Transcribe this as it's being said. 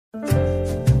Hello,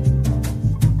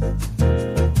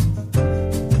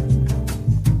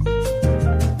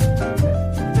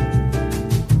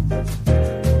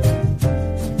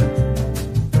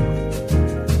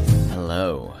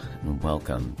 and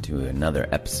welcome to another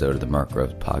episode of the Mark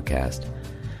Groves Podcast.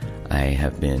 I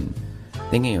have been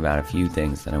thinking about a few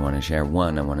things that I want to share.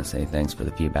 One, I want to say thanks for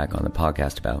the feedback on the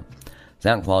podcast about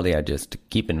sound quality. I just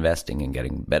keep investing in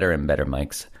getting better and better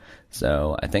mics.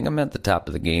 So I think I'm at the top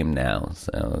of the game now.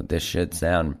 So this should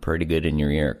sound pretty good in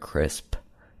your ear. Crisp.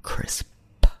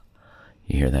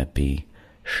 You hear that B?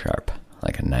 Sharp,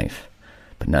 like a knife.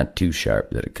 But not too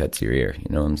sharp that it cuts your ear. You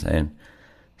know what I'm saying?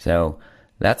 So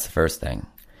that's the first thing,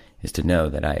 is to know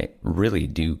that I really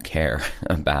do care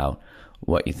about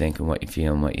what you think and what you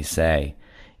feel and what you say.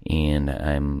 And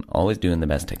I'm always doing the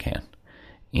best I can.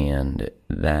 And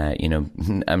that,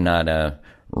 I'm not a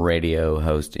radio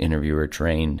host, interviewer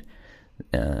trained.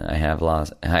 I have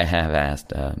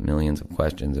asked millions of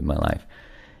questions in my life.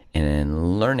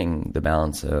 And learning the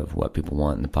balance of what people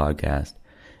want in the podcast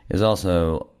is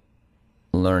also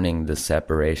learning the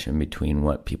separation between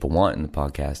what people want in the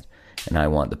podcast and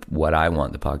what I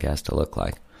want the podcast to look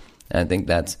like. And I think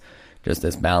that's just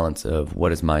this balance of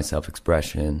what is my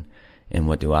self-expression and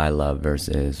what do I love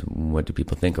versus what do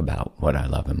people think about what I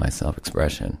love in my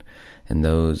self-expression. And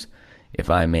those,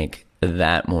 if I make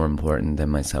that more important than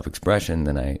my self-expression,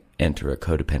 then I enter a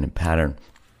codependent pattern.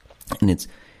 And it's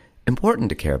important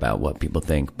to care about what people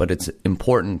think, but it's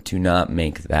important to not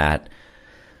make that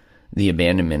the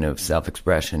abandonment of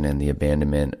self-expression and the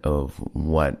abandonment of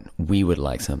what we would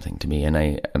like something to be. And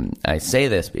I say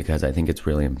this because I think it's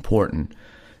really important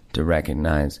to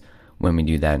recognize when we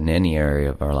do that in any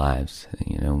area of our lives,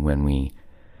 when we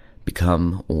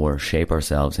become or shape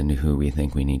ourselves into who we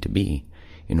think we need to be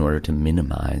in order to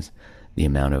minimize the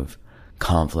amount of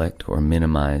conflict or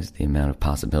minimize the amount of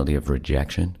possibility of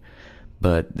rejection.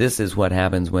 But this is what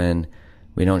happens when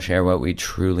we don't share what we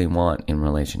truly want in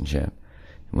relationship,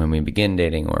 when we begin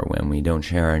dating, or when we don't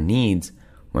share our needs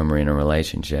when we're in a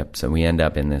relationship. So we end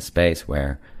up in this space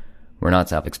where we're not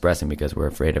self-expressing because we're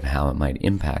afraid of how it might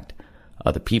impact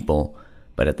other people,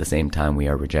 but at the same time we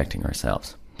are rejecting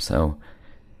ourselves. So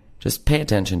just pay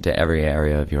attention to every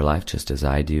area of your life, just as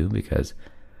I do, because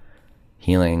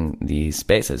healing these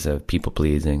spaces of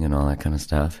people-pleasing and all that kind of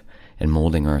stuff and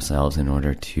molding ourselves in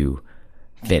order to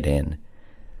fit in,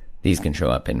 these can show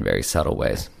up in very subtle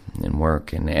ways in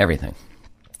work and everything.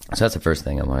 So that's the first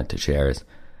thing I wanted to share is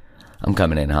I'm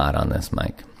coming in hot on this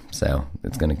mic, so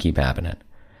it's going to keep happening.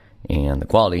 And the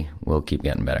quality will keep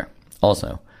getting better.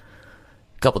 Also,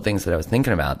 a couple things that I was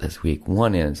thinking about this week.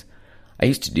 One is, I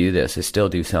used to do this. I still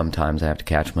do sometimes. I have to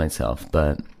catch myself.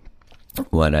 But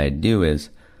what I do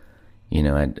is,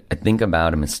 I think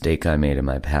about a mistake I made in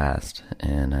my past,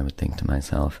 and I would think to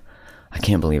myself, I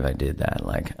can't believe I did that.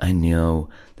 Like, I know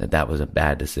that was a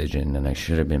bad decision, and I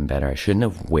should have been better. I shouldn't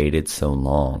have waited so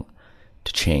long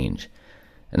to change.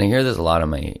 And I hear this a lot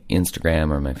on my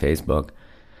Instagram or my Facebook.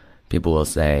 People will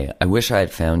say, I wish I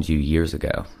had found you years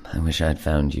ago. I wish I had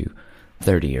found you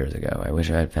 30 years ago. I wish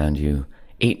I had found you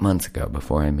 8 months ago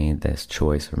before I made this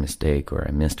choice or mistake, or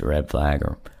I missed a red flag,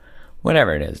 or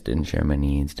whatever it is. Didn't share my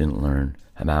needs, didn't learn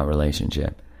about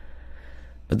relationship.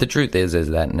 But the truth is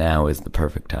that now is the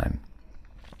perfect time.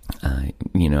 I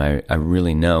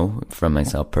really know from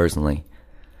myself personally,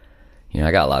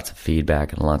 I got lots of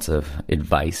feedback and lots of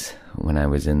advice when I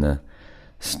was in the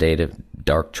state of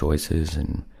dark choices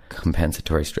and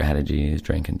compensatory strategies,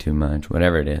 drinking too much,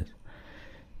 whatever it is.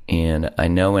 And I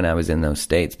know when I was in those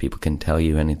states, people can tell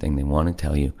you anything they want to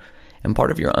tell you. And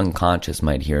part of your unconscious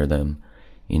might hear them.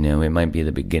 It might be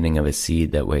the beginning of a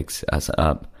seed that wakes us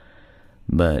up.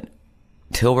 But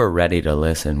till we're ready to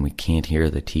listen, we can't hear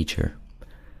the teacher.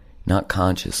 Not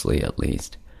consciously, at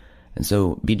least. And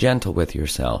so be gentle with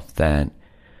yourself, that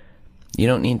you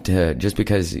don't need to, just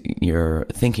because you're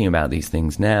thinking about these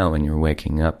things now and you're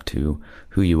waking up to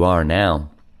who you are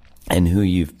now and who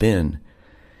you've been,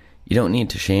 you don't need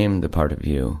to shame the part of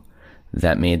you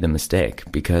that made the mistake,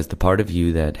 because the part of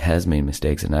you that has made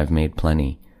mistakes, and I've made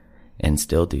plenty and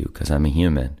still do because I'm a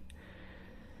human,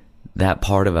 that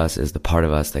part of us is the part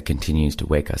of us that continues to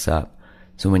wake us up.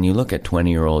 So when you look at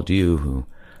 20-year-old you who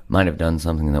might have done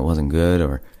something that wasn't good,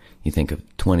 or you think of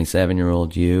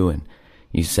 27-year-old you and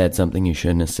you said something you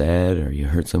shouldn't have said, or you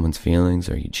hurt someone's feelings,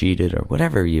 or you cheated, or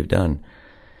whatever you've done,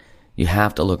 you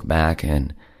have to look back,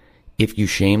 and if you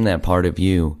shame that part of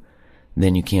you,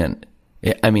 then you can't.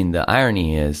 The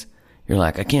irony is, you're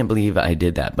like, I can't believe I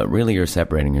did that, but really you're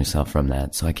separating yourself from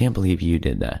that, so I can't believe you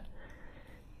did that.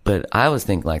 But I always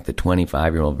think like the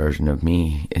 25-year-old version of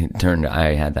me,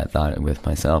 I had that thought with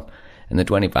myself, And the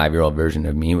 25-year-old version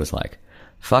of me was like,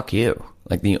 fuck you.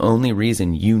 Like, the only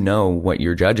reason you know what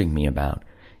you're judging me about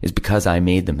is because I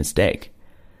made the mistake.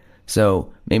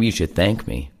 So maybe you should thank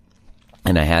me.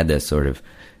 And I had this sort of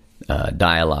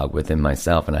dialogue within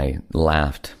myself, and I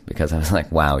laughed because I was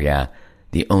like, wow, yeah,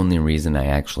 the only reason I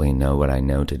actually know what I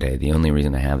know today, the only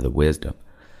reason I have the wisdom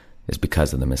is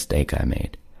because of the mistake I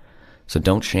made. So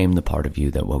don't shame the part of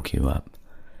you that woke you up,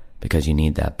 because you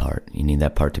need that part. You need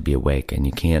that part to be awake, and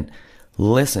you can't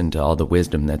listen to all the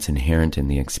wisdom that's inherent in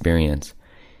the experience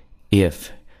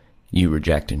if you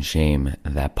reject and shame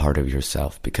that part of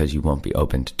yourself, because you won't be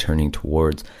open to turning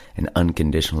towards and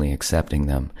unconditionally accepting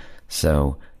them.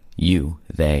 So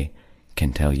they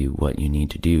can tell you what you need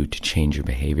to do to change your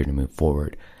behavior to move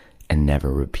forward and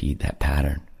never repeat that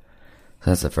pattern.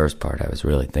 So that's the first part I was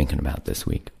really thinking about this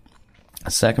week.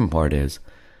 The second part is,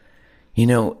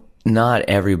 not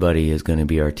everybody is going to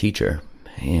be our teacher,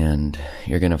 and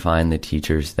you're going to find the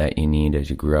teachers that you need as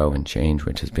you grow and change,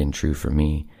 which has been true for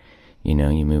me. You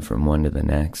move from one to the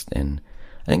next, and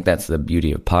I think that's the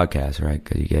beauty of podcasts, right?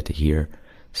 Because you get to hear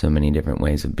so many different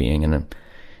ways of being, and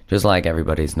just like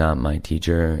everybody's not my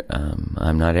teacher,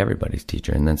 I'm not everybody's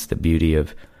teacher, and that's the beauty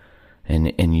of,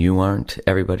 and you aren't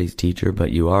everybody's teacher,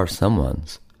 but you are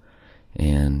someone's,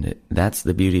 and that's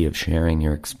the beauty of sharing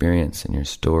your experience and your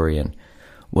story, and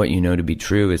what you know to be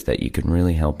true is that you can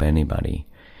really help anybody.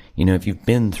 If you've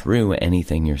been through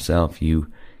anything yourself, you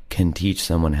can teach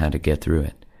someone how to get through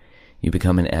it. You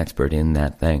become an expert in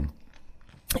that thing.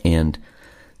 And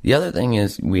the other thing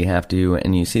is we have to,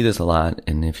 and you see this a lot,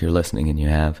 and if you're listening and you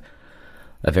have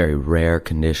a very rare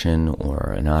condition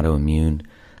or an autoimmune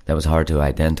that was hard to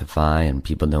identify and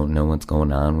people don't know what's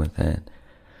going on with it,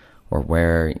 or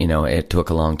where, it took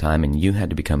a long time and you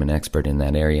had to become an expert in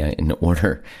that area in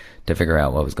order to figure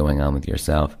out what was going on with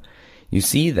yourself, you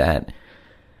see that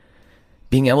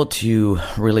being able to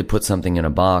really put something in a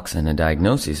box and a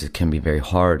diagnosis can be very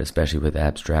hard, especially with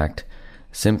abstract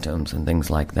symptoms and things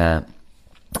like that.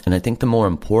 And I think the more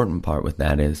important part with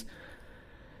that is,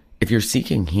 if you're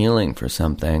seeking healing for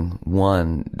something,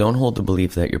 one, don't hold the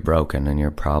belief that you're broken and you're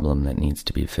a problem that needs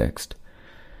to be fixed.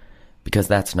 Because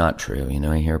that's not true.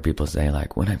 I hear people say,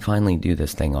 like, when I finally do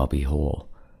this thing, I'll be whole.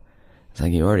 It's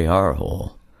like, you already are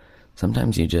whole.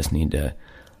 Sometimes you just need to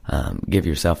give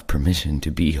yourself permission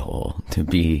to be whole, to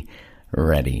be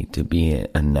ready, to be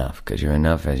enough, because you're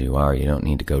enough as you are. You don't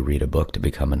need to go read a book to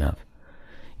become enough.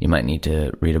 You might need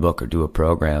to read a book or do a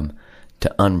program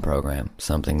to unprogram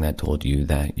something that told you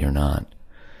that you're not.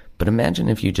 But imagine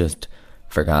if you just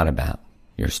forgot about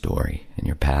your story and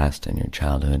your past and your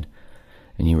childhood,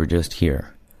 and you were just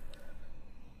here.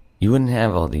 You wouldn't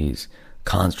have all these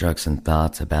constructs and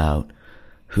thoughts about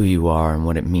who you are and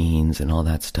what it means and all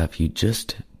that stuff. You'd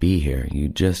just be here.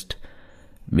 You'd just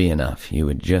be enough. You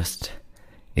would just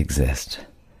exist.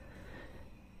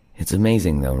 It's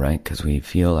amazing though, right? Because we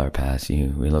feel our past. We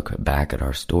look back at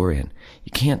our story and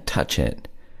you can't touch it.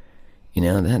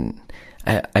 Then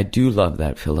I do love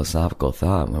that philosophical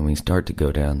thought when we start to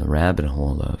go down the rabbit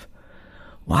hole of,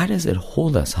 why does it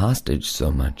hold us hostage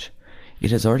so much?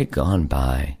 It has already gone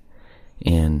by,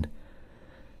 and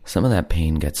some of that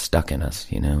pain gets stuck in us,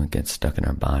 it gets stuck in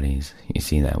our bodies. You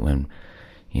see that when,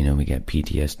 we get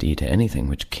PTSD to anything,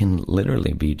 which can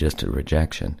literally be just a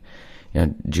rejection.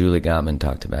 Julie Gottman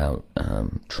talked about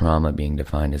trauma being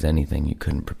defined as anything you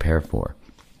couldn't prepare for.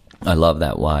 I love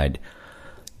that wide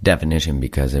definition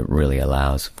because it really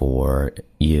allows for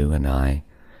you and I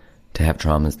to have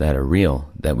traumas that are real,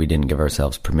 that we didn't give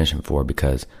ourselves permission for,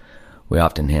 because we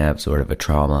often have sort of a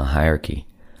trauma hierarchy.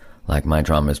 Like, my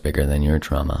trauma is bigger than your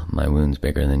trauma. My wound's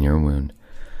bigger than your wound.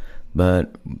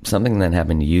 But something that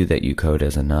happened to you that you code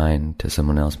as a 9 to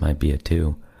someone else might be a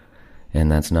 2.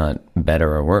 And that's not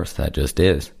better or worse. That just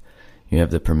is. You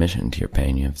have the permission to your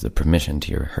pain. You have the permission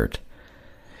to your hurt.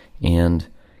 And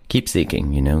keep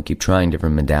seeking, keep trying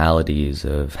different modalities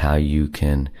of how you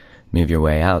can move your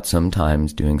way out.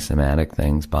 Sometimes doing somatic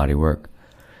things, body work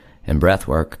and breath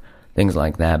work, things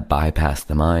like that, bypass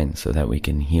the mind so that we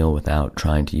can heal without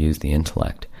trying to use the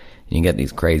intellect. And you get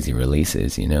these crazy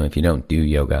releases, if you don't do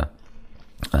yoga.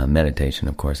 Meditation,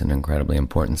 of course, an incredibly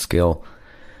important skill.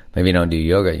 Maybe you don't do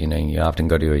yoga, you often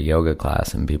go to a yoga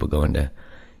class and people go into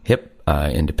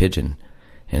pigeon,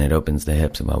 and it opens the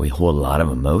hips. Well, we hold a lot of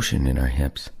emotion in our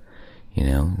hips,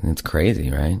 it's crazy,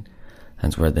 right?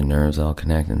 That's where the nerves all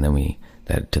connect, and then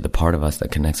to the part of us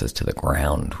that connects us to the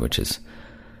ground, which is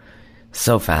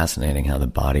so fascinating how the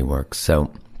body works.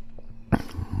 So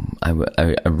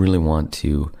I really want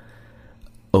to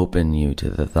open you to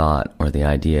the thought or the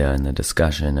idea and the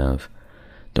discussion of,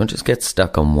 don't just get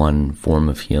stuck on one form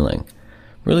of healing.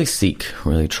 really seek,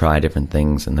 really try different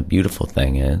things. And the beautiful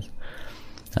thing is,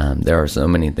 there are so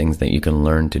many things that you can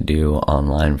learn to do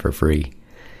online for free.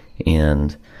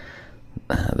 And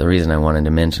the reason I wanted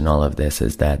to mention all of this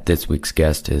is that this week's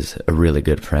guest is a really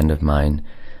good friend of mine,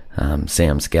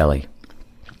 Sam Skelly.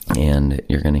 And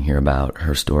you're going to hear about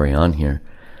her story on here,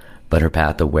 but her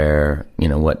path to where,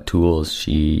 what tools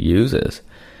she uses.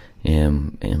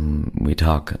 And we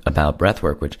talk about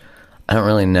breathwork, which I don't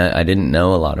really know. I didn't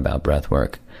know a lot about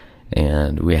breathwork,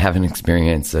 and we have an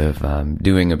experience of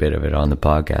doing a bit of it on the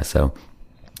podcast. So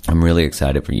I'm really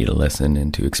excited for you to listen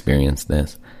and to experience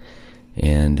this.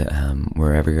 And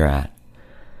wherever you're at,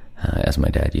 as my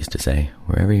dad used to say,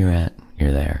 wherever you're at,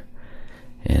 you're there.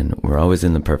 And we're always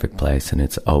in the perfect place, and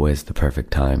it's always the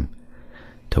perfect time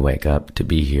to wake up, to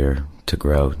be here, to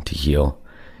grow, to heal.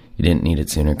 You didn't need it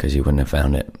sooner because you wouldn't have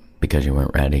found it, because you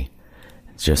weren't ready.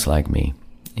 It's just like me.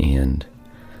 And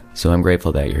so I'm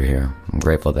grateful that you're here. I'm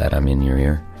grateful that I'm in your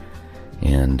ear,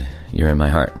 and you're in my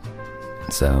heart.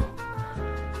 So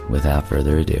without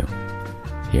further ado,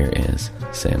 here is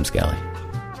Sam Skelly.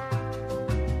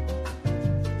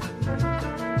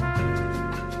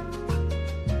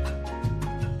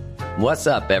 What's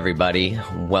up, everybody?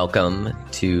 Welcome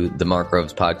to the Mark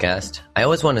Groves podcast. I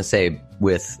always want to say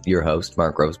with your host,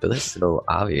 Mark Groves, but that's so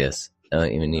obvious. I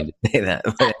don't even need to say that.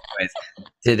 But anyways,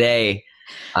 today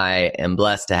I am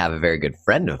blessed to have a very good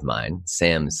friend of mine,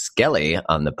 Sam Skelly,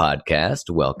 on the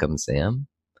podcast. Welcome, Sam.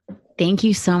 Thank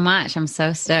you so much. I'm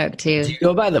so stoked to. Do you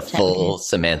go by the full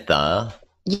Samantha?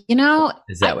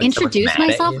 I introduce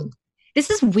myself. This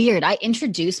is weird. I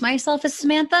introduce myself as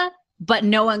Samantha, but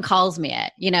no one calls me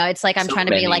it. It's like I'm trying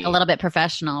to be like a little bit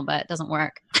professional, but it doesn't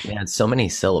work. Yeah, it's so many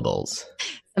syllables.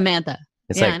 Samantha.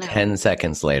 It's like 10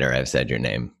 seconds later, I've said your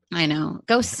name. I know.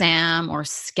 Go Sam or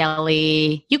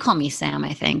Skelly. You call me Sam,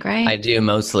 I think, right? I do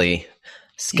mostly.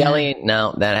 Skelly,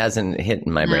 no, that hasn't hit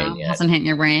my brain yet. Hasn't hit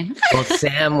your brain. Well,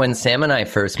 when Sam and I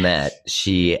first met,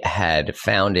 she had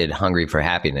founded Hungry for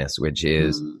Happiness, which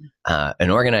is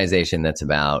an organization that's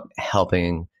about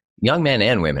helping young men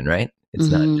and women, right? It's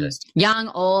not just young,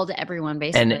 old, everyone,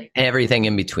 basically. And everything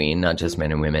in between, not just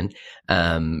men and women,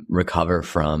 recover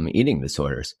from eating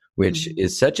disorders, which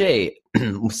is such a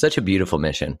beautiful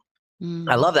mission.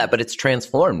 I love that, but it's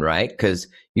transformed, right? Because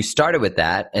you started with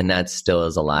that, and that still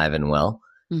is alive and well.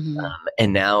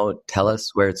 And now tell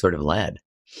us where it sort of led.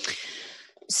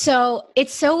 So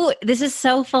this is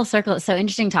so full circle. It's so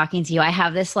interesting talking to you. I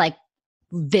have this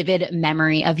vivid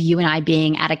memory of you and I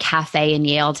being at a cafe in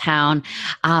Yaletown.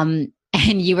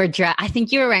 And you were I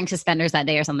think you were wearing suspenders that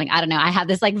day or something. I don't know. I have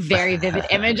this very vivid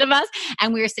image of us.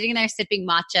 And we were sitting there sipping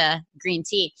matcha green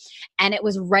tea. And it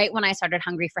was right when I started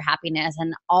Hungry for Happiness.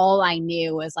 And all I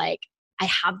knew was I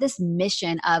have this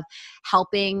mission of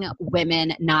helping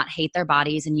women not hate their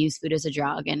bodies and use food as a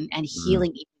drug and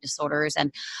healing eating disorders.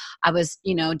 And I was,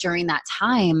 during that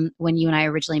time when you and I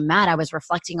originally met, I was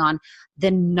reflecting on the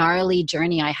gnarly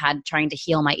journey I had trying to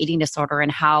heal my eating disorder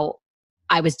and how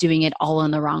I was doing it all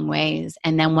in the wrong ways.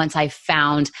 And then once I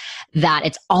found that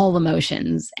it's all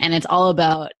emotions and it's all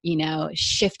about,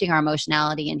 shifting our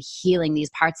emotionality and healing these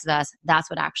parts of us, that's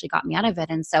what actually got me out of it.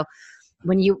 And so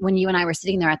when you and I were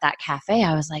sitting there at that cafe,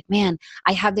 I was like, man,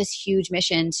 I have this huge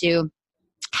mission to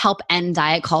help end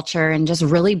diet culture and just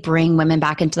really bring women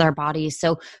back into their bodies.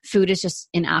 So food is just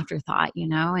an afterthought,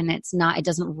 and it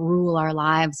doesn't rule our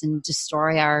lives and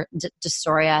destroy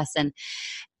us.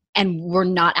 And we're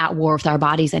not at war with our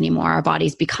bodies anymore. Our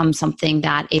bodies become something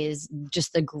that is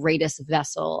just the greatest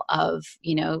vessel of,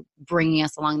 bringing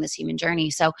us along this human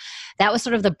journey. So that was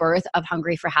sort of the birth of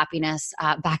Hungry for Happiness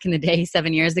back in the day,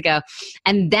 7 years ago.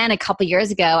 And then a couple years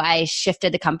ago, I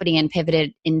shifted the company and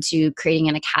pivoted into creating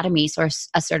an academy,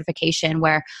 a certification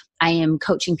where I am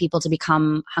coaching people to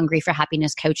become Hungry for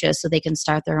Happiness coaches so they can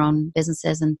start their own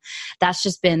businesses. And that's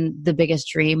just been the biggest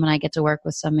dream. And I get to work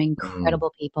with some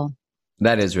incredible people.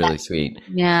 That is really sweet.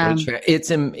 Yeah.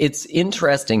 It's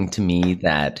interesting to me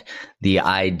that the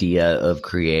idea of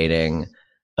creating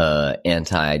a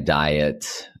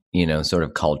anti-diet, sort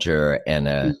of culture and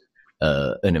an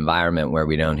environment where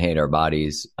we don't hate our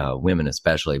bodies, women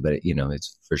especially, but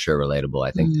it's for sure relatable,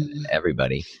 I think, to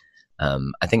everybody.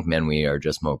 I think men, we are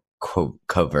just more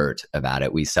covert about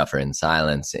it. We suffer in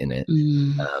silence in it.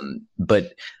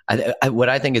 But what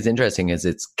I think is interesting is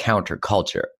it's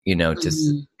counterculture,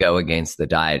 to go against the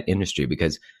diet industry,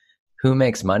 because who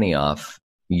makes money off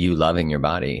you loving your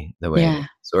body the way it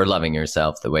is, or loving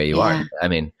yourself the way you are? I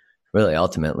mean, really,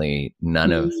 ultimately,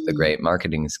 none of the great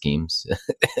marketing schemes.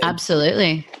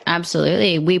 Absolutely.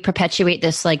 We perpetuate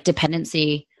this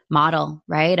dependency model,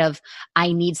 right? Of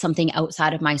I need something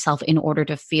outside of myself in order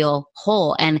to feel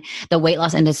whole. And the weight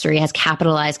loss industry has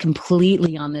capitalized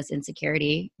completely on this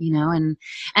insecurity, and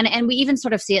we even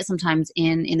sort of see it sometimes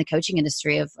in the coaching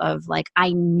industry of like,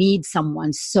 I need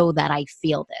someone so that I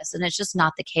feel this. And it's just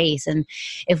not the case. And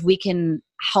if we can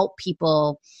help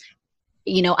people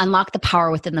unlock the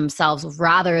power within themselves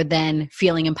rather than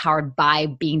feeling empowered by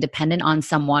being dependent on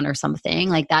someone or something,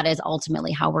 like that is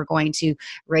ultimately how we're going to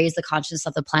raise the consciousness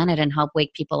of the planet and help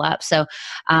wake people up. So,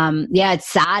 it's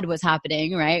sad what's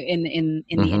happening, right, in the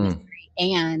industry.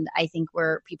 And I think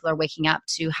where people are waking up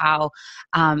to how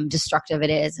destructive it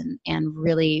is and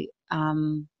really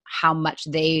how much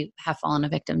they have fallen a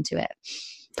victim to it.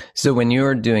 So when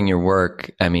you're doing your work,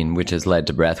 which has led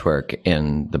to breath work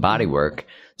and the body work,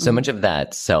 so much of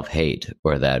that self-hate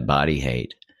or that body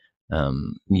hate,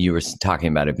 you were talking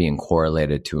about it being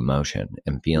correlated to emotion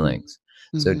and feelings.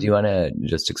 So do you want to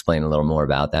just explain a little more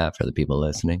about that for the people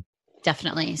listening?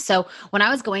 Definitely. So when I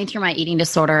was going through my eating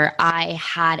disorder, I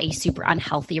had a super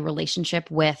unhealthy relationship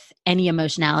with any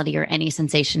emotionality or any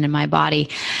sensation in my body.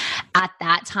 At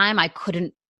that time,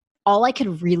 all I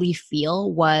could really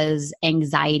feel was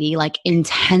anxiety, like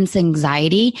intense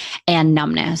anxiety and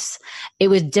numbness. It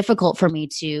was difficult for me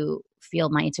to feel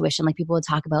my intuition. Like people would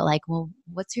talk about like, well,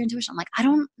 what's your intuition? I'm like, I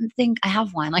don't think I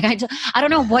have one. Like, I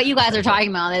don't know what you guys are talking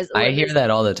about. I hear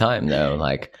that all the time though.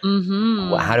 Like,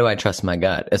 how do I trust my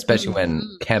gut? Especially when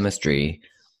chemistry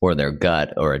or their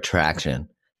gut or attraction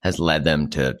has led them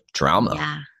to trauma.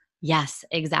 Yeah. Yes,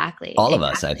 exactly. All of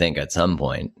us, I think, at some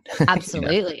point.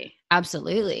 Absolutely.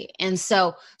 Absolutely. And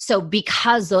so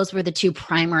because those were the two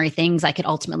primary things I could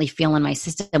ultimately feel in my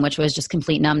system, which was just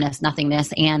complete numbness,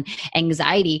 nothingness, and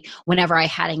anxiety. Whenever I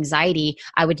had anxiety,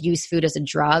 I would use food as a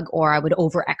drug, or I would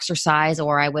over-exercise,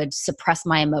 or I would suppress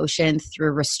my emotion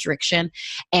through restriction.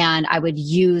 And I would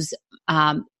use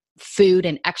food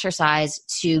and exercise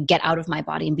to get out of my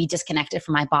body and be disconnected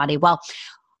from my body. Well,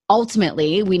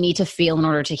 ultimately, we need to feel in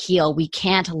order to heal. We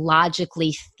can't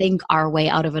logically think our way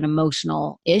out of an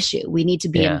emotional issue. We need to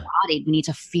be embodied. We need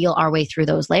to feel our way through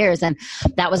those layers. And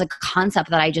that was a concept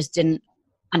that I just didn't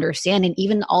understand. And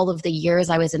even all of the years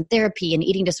I was in therapy and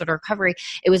eating disorder recovery,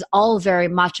 it was all very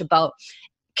much about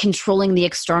controlling the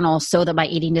external so that my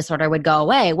eating disorder would go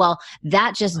away. Well,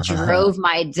 that just drove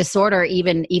my disorder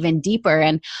even deeper.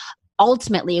 And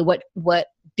ultimately, what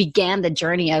began the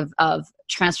journey of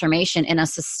transformation in a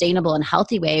sustainable and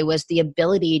healthy way was the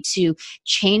ability to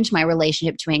change my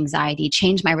relationship to anxiety,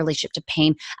 change my relationship to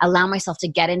pain, allow myself to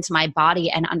get into my body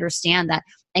and understand that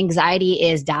anxiety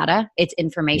is data, it's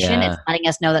information, it's letting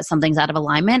us know that something's out of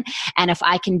alignment. And if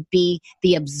I can be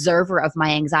the observer of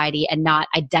my anxiety and not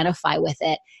identify with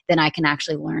it, then I can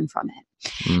actually learn from it.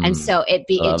 And so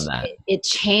it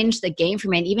changed the game for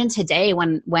me. And even today,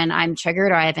 when I'm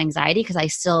triggered or I have anxiety, because I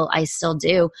still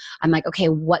do, I'm like, okay,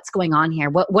 what's going on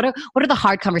here? What are the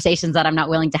hard conversations that I'm not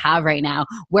willing to have right now?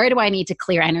 Where do I need to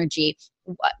clear energy?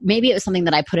 Maybe it was something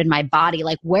that I put in my body.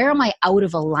 Like, where am I out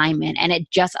of alignment? And it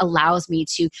just allows me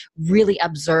to really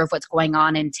observe what's going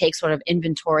on and take sort of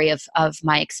inventory of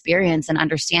my experience and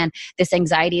understand this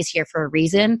anxiety is here for a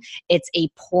reason. It's a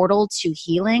portal to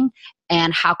healing.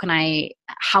 And how can I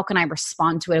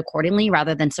respond to it accordingly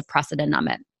rather than suppress it and numb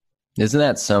it? Isn't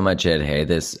that so much it? Hey,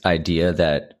 this idea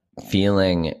that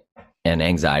feeling and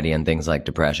anxiety and things like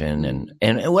depression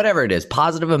and whatever it is,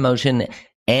 positive emotion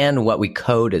and what we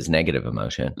code as negative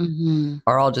emotion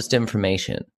are all just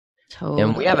information. Totally.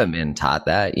 And we haven't been taught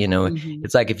that.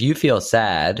 It's like if you feel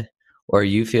sad or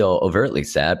you feel overtly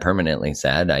sad, permanently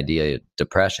sad, idea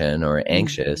depression or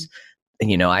anxious.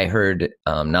 I heard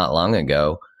not long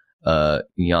ago,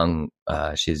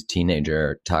 she's a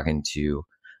teenager talking to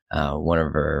one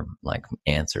of her like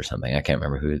aunts or something. I can't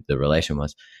remember who the relation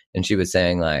was. And she was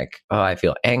saying like, oh, I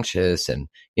feel anxious. And,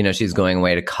 she's going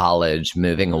away to college,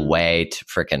 moving away to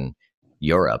frickin'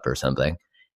 Europe or something.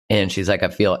 And she's like, I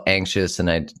feel anxious. And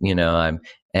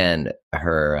and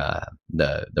her,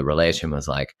 the relation was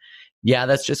like, yeah,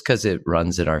 that's just because it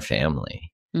runs in our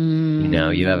family.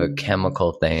 You have a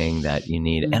chemical thing that you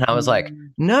need. And I was like,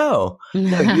 no,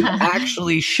 you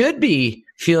actually should be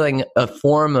feeling a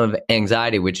form of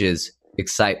anxiety, which is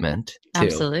excitement too.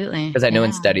 Absolutely. Because I know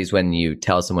in studies, when you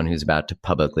tell someone who's about to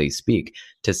publicly speak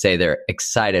to say they're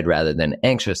excited rather than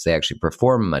anxious, they actually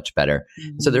perform much better.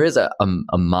 So there is a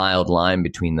mild line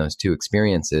between those two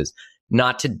experiences,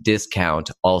 not to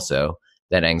discount also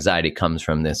that anxiety comes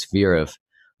from this fear of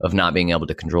not being able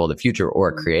to control the future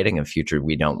or creating a future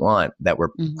we don't want, that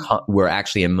we're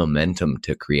actually in momentum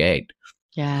to create.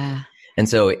 Yeah. And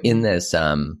so in this,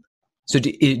 so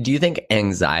do you think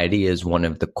anxiety is one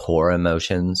of the core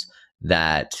emotions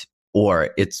that or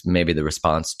it's maybe the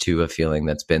response to a feeling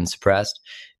that's been suppressed.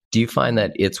 Do you find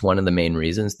that it's one of the main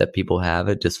reasons that people have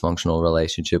a dysfunctional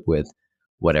relationship with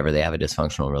whatever they have a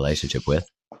dysfunctional relationship with?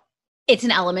 It's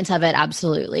an element of it,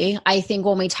 absolutely. I think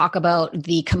when we talk about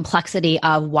the complexity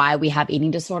of why we have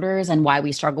eating disorders and why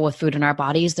we struggle with food in our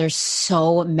bodies, there's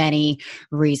so many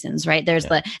reasons, right? There's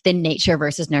the nature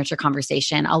versus nurture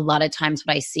conversation. A lot of times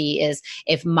what I see is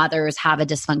if mothers have a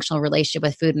dysfunctional relationship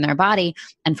with food in their body,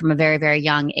 and from a very, very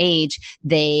young age,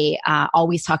 they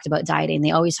always talked about dieting.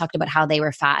 They always talked about how they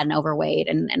were fat and overweight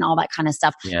and all that kind of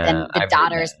stuff. Yeah, then the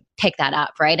daughters pick that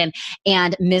up, right?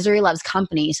 And misery loves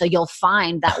company. So you'll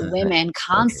find that women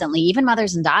constantly, even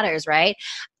mothers and daughters, right,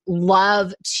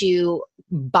 love to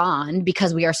bond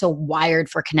because we are so wired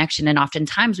for connection. And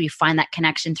oftentimes we find that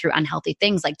connection through unhealthy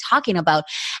things like talking about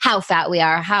how fat we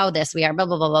are, how this we are, blah,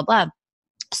 blah, blah, blah, blah.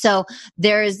 So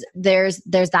there's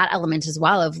that element as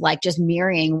well of like just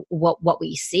mirroring what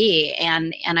we see.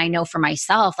 And I know for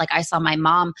myself, like I saw my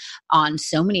mom on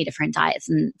so many different diets.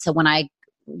 And so when I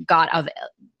got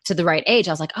to the right age,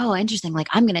 I was like, oh, interesting. Like,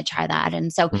 I'm going to try that.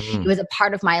 And so it was a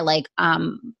part of my, like,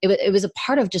 it was a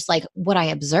part of just like what I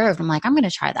observed. I'm like, I'm going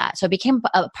to try that. So it became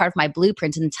a part of my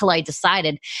blueprint until I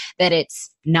decided that it's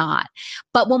not.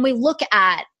 But when we look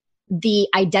at the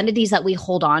identities that we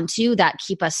hold on to that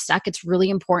keep us stuck, it's really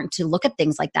important to look at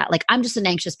things like that. Like, I'm just an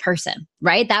anxious person,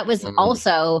 right? That was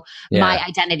also my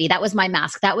identity. That was my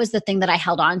mask. That was the thing that I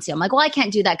held on to. I'm like, well, I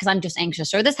can't do that because I'm just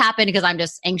anxious, or this happened because I'm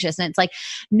just anxious. And it's like,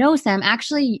 no, Sam,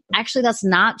 actually, that's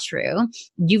not true.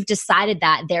 You've decided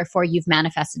that, therefore you've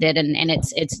manifested it, and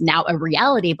it's now a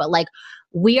reality. But like,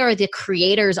 we are the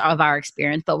creators of our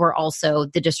experience, but we're also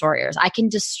the destroyers. I can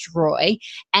destroy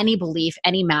any belief,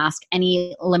 any mask,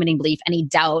 any limiting belief, any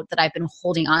doubt that I've been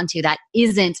holding on to that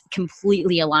isn't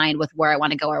completely aligned with where I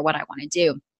want to go or what I want to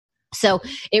do. So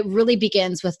it really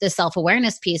begins with the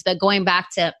self-awareness piece. But going back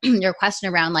to your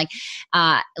question around like,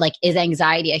 is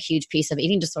anxiety a huge piece of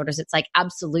eating disorders? It's like,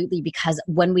 absolutely. Because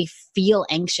when we feel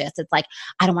anxious, it's like,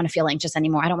 I don't want to feel anxious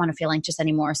anymore. I don't want to feel anxious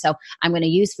anymore. So I'm going to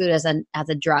use food as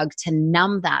a drug to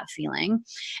numb that feeling.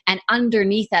 And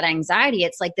underneath that anxiety,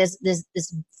 it's like this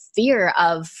fear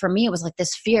of, for me, it was like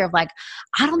this fear of like,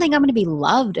 I don't think I'm going to be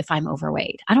loved if I'm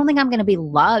overweight. I don't think I'm going to be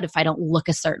loved if I don't look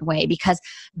a certain way. Because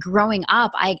growing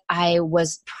up, I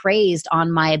was praised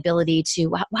on my ability to,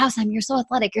 wow, Sam, you're so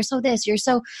athletic. You're so this, you're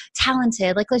so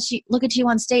talented. Like, look at you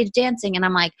on stage dancing. And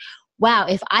I'm like, wow,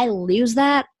 if I lose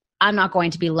that, I'm not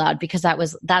going to be loved, because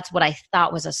that's what I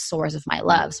thought was a source of my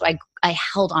love. So I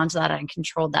held on to that and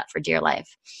controlled that for dear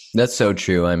life. That's so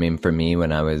true. I mean, for me,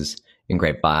 when I was in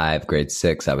grade 5, grade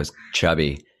 6, I was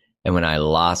chubby. And when I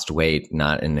lost weight,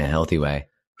 not in a healthy way,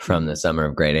 from the summer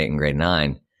of grade 8 and grade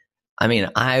 9, I mean,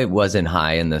 I wasn't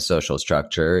high in the social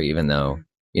structure, even though,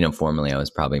 formerly I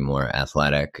was probably more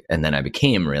athletic. And then I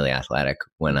became really athletic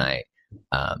when I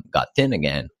got thin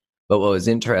again. But what was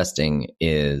interesting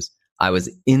is I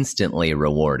was instantly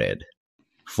rewarded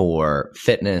for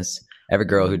fitness. Every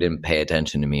girl who didn't pay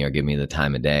attention to me or give me the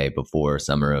time of day before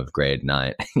summer of grade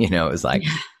 9, it was like,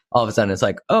 all of a sudden it's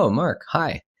like, oh, Mark,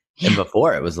 hi. And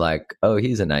before it was like, oh,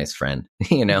 he's a nice friend,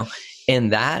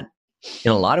 and that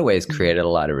in a lot of ways created a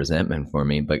lot of resentment for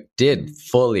me, but did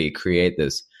fully create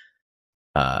this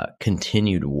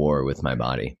continued war with my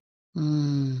body.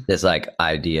 This like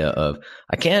idea of,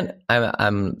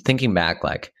 I'm thinking back,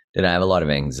 like, did I have a lot of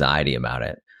anxiety about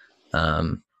it?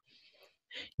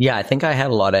 Yeah, I think I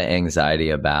had a lot of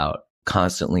anxiety about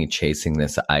constantly chasing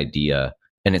this idea,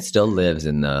 and it still lives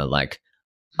in the like,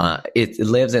 it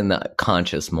lives in the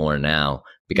conscious more now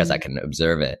because I can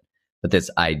observe it. But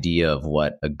this idea of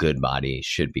what a good body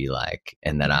should be like,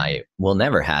 and that I will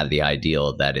never have the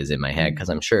ideal that is in my head, because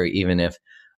I'm sure even if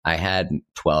I had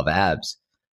 12 abs,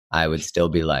 I would still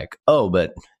be like, oh,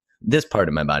 but this part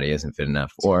of my body isn't fit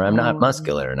enough, or I'm not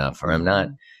muscular enough, or I'm not,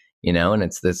 and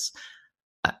it's this,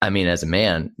 I mean, as a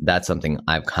man, that's something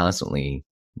I've constantly,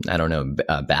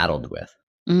 battled with.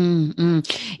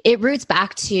 It roots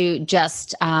back to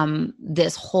just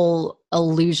this whole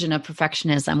illusion of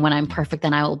perfectionism. When I'm perfect,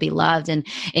 then I will be loved. And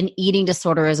an eating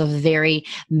disorder is a very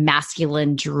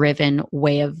masculine driven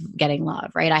way of getting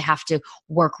love, right? I have to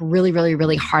work really, really,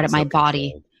 really hard at my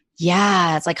body.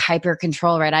 Yeah, it's like hyper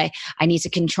control, right? I need to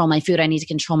control my food. I need to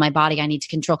control my body. I need to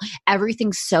control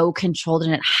everything, so controlled,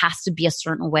 and it has to be a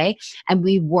certain way. And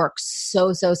we work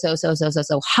so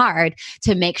hard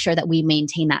to make sure that we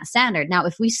maintain that standard. Now,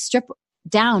 if we strip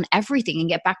down everything and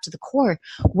get back to the core,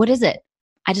 what is it?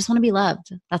 I just want to be loved.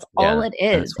 That's all it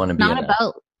is. It's not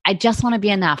about, I just want to be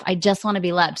enough. I just want to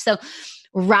be loved. So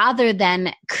rather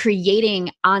than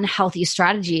creating unhealthy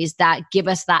strategies that give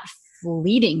us that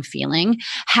fleeting feeling.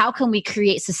 How can we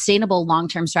create sustainable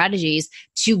long-term strategies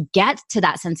to get to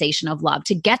that sensation of love,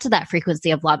 to get to that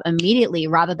frequency of love immediately,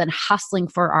 rather than hustling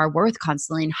for our worth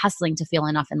constantly and hustling to feel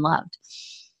enough and loved?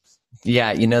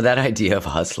 Yeah, that idea of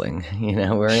hustling,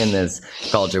 we're in this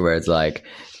culture where it's like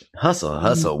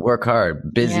hustle, work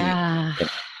hard, busy. Yeah.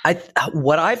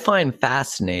 What I find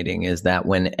fascinating is that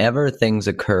whenever things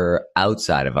occur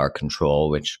outside of our control,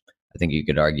 which I think you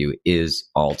could argue is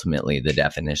ultimately the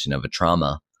definition of a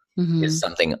trauma, is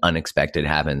something unexpected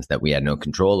happens that we had no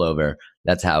control over.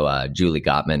 That's how Julie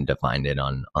Gottman defined it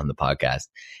on the podcast.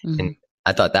 And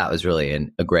I thought that was really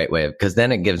a great way of, because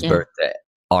then it gives birth to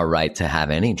our right to have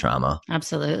any trauma.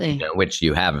 Absolutely. Which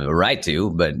you have a right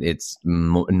to, but it's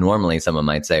normally someone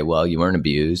might say, well, you weren't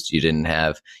abused. You didn't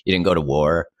go to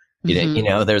war. You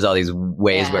didn't, there's all these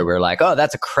ways where we're like, oh,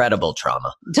 that's a credible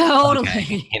trauma. Totally.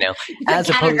 Okay. As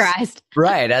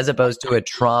opposed to a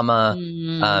trauma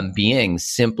being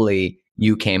simply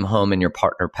you came home and your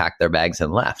partner packed their bags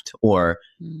and left, or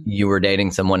you were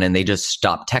dating someone and they just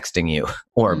stopped texting you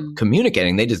or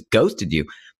communicating. They just ghosted you.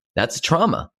 That's a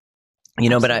trauma.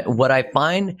 But what I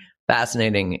find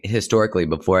fascinating historically,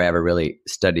 before I ever really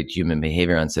studied human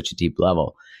behavior on such a deep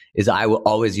level, is I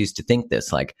always used to think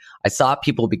this, like I saw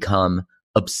people become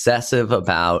obsessive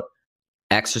about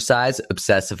exercise,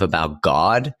 obsessive about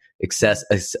God,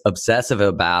 obsessive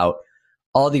about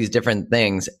all these different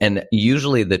things. And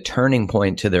usually the turning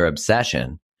point to their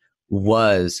obsession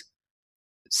was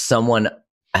something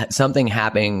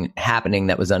happening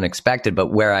that was unexpected.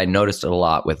 But where I noticed it a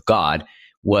lot with God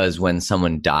was when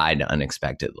someone died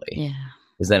unexpectedly. Yeah.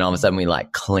 Because then all of a sudden we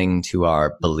like cling to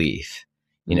our belief.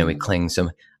 We cling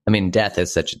death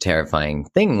is such a terrifying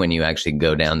thing when you actually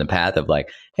go down the path of like,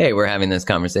 hey, we're having this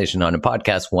conversation on a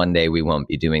podcast. One day we won't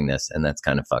be doing this. And that's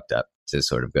kind of fucked up to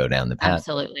sort of go down the path.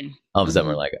 Absolutely. All of a sudden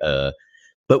we're like,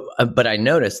 But I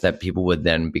noticed that people would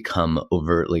then become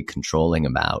overtly controlling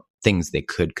about things they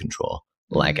could control,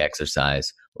 like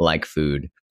exercise, like food,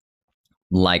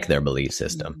 like their belief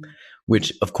system.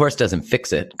 Which of course doesn't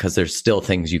fix it, because there's still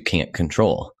things you can't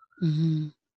control.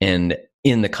 And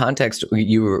in the context,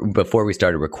 before we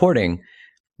started recording,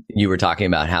 you were talking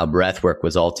about how breath work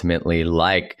was ultimately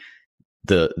like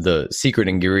the secret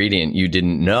ingredient you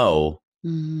didn't know.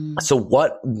 So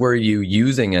what were you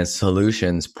using as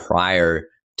solutions prior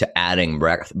to adding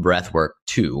breath work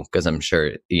to? Because I'm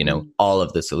sure, all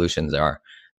of the solutions are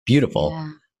beautiful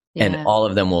and all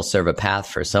of them will serve a path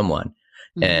for someone.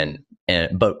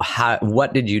 But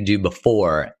what did you do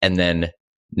before? And then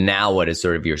now what is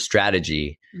sort of your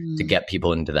strategy to get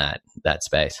people into that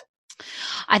space?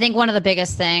 I think one of the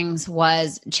biggest things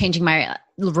was changing my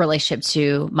relationship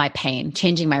to my pain,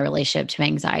 changing my relationship to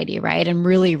anxiety, right? And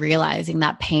really realizing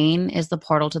that pain is the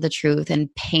portal to the truth,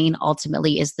 and pain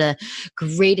ultimately is the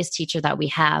greatest teacher that we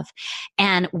have.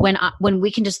 And when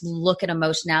we can just look at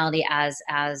emotionality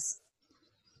as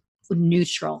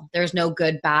neutral, there's no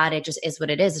good, bad, it just is what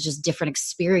it is. It's just different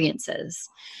experiences,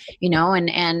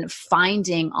 and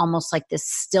finding almost like this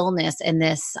stillness and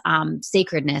this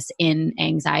sacredness in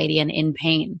anxiety and in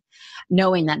pain,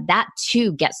 knowing that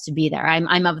too gets to be there.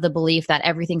 I'm of the belief that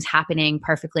everything's happening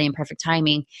perfectly in perfect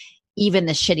timing, even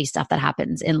the shitty stuff that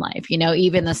happens in life,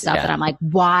 even the stuff that I'm like,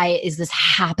 why is this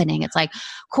happening? It's like,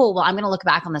 cool. Well, I'm going to look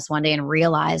back on this one day and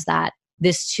realize that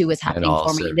this too is happening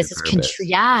for me. This is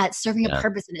it's serving a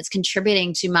purpose, and it's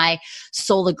contributing to my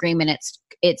soul agreement.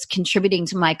 It's contributing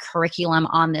to my curriculum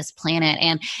on this planet.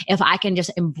 And if I can just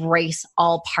embrace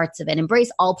all parts of it, embrace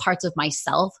all parts of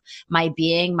myself, my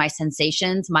being, my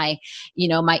sensations, my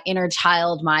inner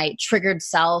child, my triggered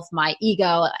self, my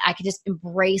ego, I can just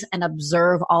embrace and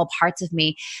observe all parts of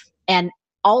me. And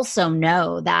also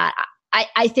know that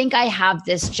I think I have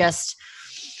this just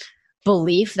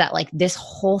belief that like this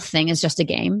whole thing is just a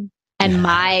game, and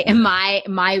my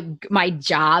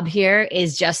job here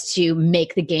is just to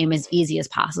make the game as easy as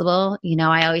possible.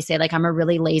 I always say, like, I'm a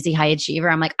really lazy high achiever.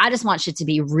 I'm like, I just want shit to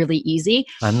be really easy.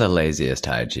 I'm the laziest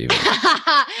high achiever.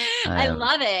 I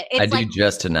love it. I do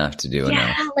just enough to do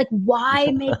enough. Like, why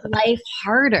make life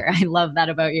harder? I love that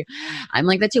about you. I'm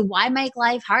like that too. Why make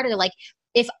life harder? Like,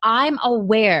 if I'm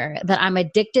aware that I'm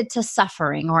addicted to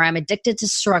suffering or I'm addicted to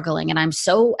struggling, and I'm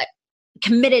so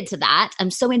committed to that,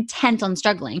 I'm so intent on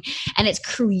struggling, and it's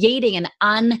creating an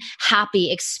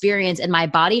unhappy experience in my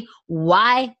body,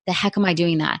 why the heck am I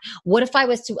doing that? What if I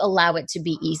was to allow it to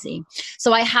be easy?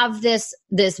 So I have this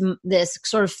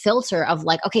sort of filter of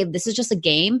like, okay, this is just a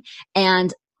game,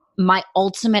 and my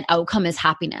ultimate outcome is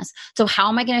happiness. So how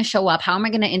am I going to show up? How am I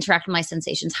going to interact with my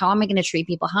sensations? How am I going to treat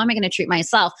people? How am I going to treat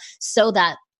myself so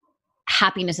that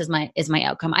happiness is my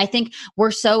outcome. I think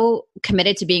we're so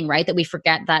committed to being right that we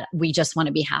forget that we just want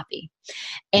to be happy.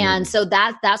 And so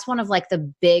that's one of like the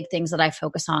big things that I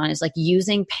focus on, is like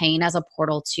using pain as a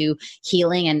portal to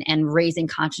healing and raising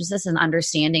consciousness and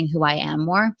understanding who I am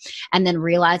more. And then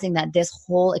realizing that this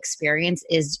whole experience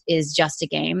is just a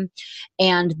game.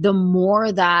 And the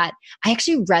more that I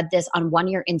actually read this on one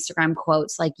of your Instagram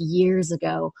quotes like years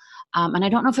ago. And I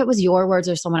don't know if it was your words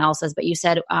or someone else's, but you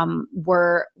said,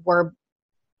 we're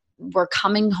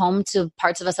coming home to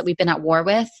parts of us that we've been at war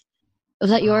with.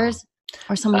 Was that yours?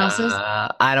 Or someone else's?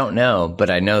 I don't know, but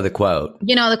I know the quote.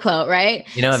 You know the quote, right?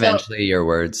 You know, eventually your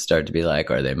words start to be like,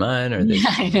 are they mine? Or they?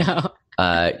 Yeah, I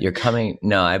know. You're coming.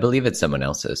 No, I believe it's someone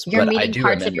else's. You're but meeting I do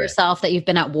parts remember of yourself that you've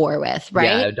been at war with,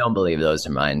 right? Yeah, I don't believe those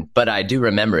are mine, but I do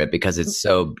remember it because it's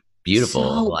so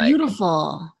beautiful. So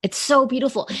beautiful. It's so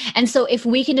beautiful. And so if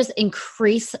we can just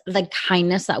increase the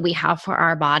kindness that we have for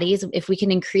our bodies, if we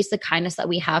can increase the kindness that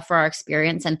we have for our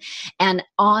experience and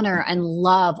honor and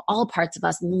love all parts of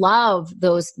us, love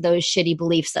those shitty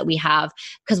beliefs that we have,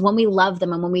 because when we love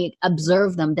them and when we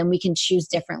observe them, then we can choose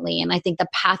differently. And I think the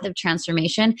path of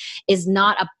transformation is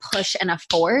not a push and a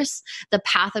force. The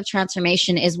path of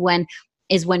transformation is when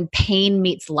pain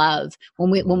meets love,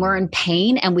 when we're in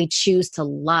pain and we choose to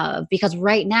love. Because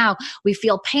right now we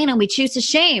feel pain and we choose to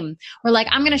shame. We're like,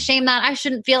 I'm going to shame that. I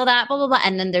shouldn't feel that, blah, blah, blah.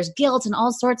 And then there's guilt and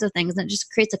all sorts of things. And it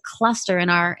just creates a cluster in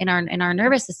our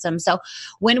nervous system. So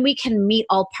when we can meet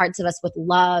all parts of us with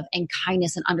love and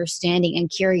kindness and understanding and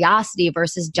curiosity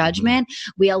versus judgment,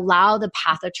 we allow the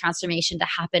path of transformation to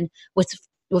happen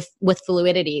with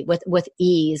fluidity, with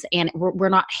ease, and we're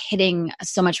not hitting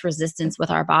so much resistance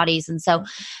with our bodies. And so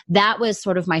that was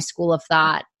sort of my school of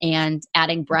thought, and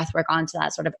adding breath work onto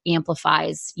that sort of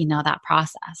amplifies, that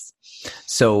process.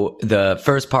 So the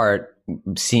first part,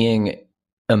 seeing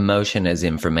emotion as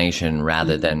information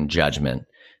rather than judgment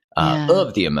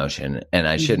of the emotion, and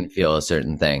I shouldn't feel a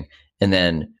certain thing, and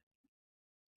then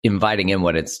inviting in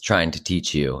what it's trying to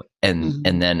teach you. And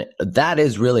then that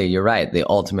is really, you're right, the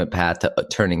ultimate path to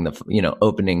turning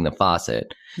opening the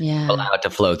faucet, allow it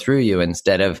to flow through you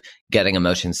instead of getting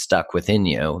emotions stuck within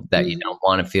you that you don't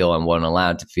want to feel and won't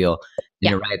allow to feel.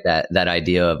 You're right, that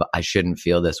idea of I shouldn't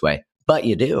feel this way, but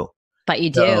you do. But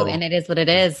you do, and it is what it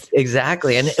is.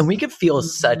 Exactly. And we can feel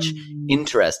such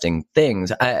interesting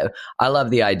things. I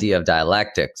love the idea of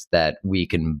dialectics, that we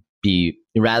can be,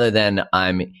 rather than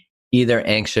I'm either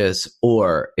anxious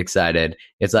or excited,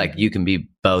 it's like you can be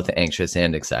both anxious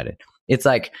and excited. It's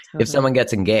like if someone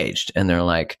gets engaged and they're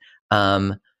like,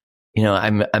 I'm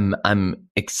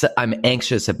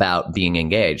anxious about being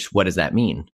engaged. What does that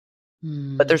mean?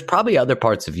 But there's probably other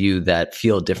parts of you that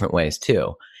feel different ways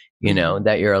too,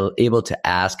 that you're able to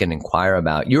ask and inquire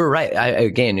about. You were right.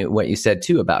 Again, what you said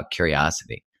too about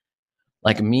curiosity,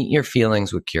 like meet your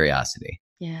feelings with curiosity.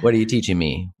 Yeah. What are you teaching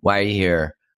me? Why are you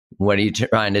here? What are you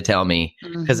trying to tell me?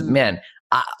 Because man,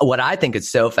 what I think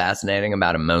is so fascinating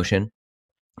about emotion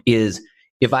is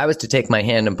if I was to take my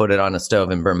hand and put it on a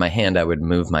stove and burn my hand, I would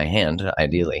move my hand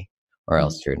ideally, or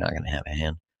else you're not going to have a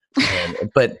hand.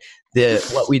 But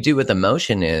what we do with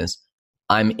emotion is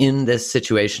I'm in this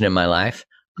situation in my life.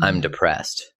 I'm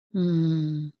depressed.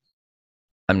 I'm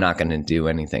not going to do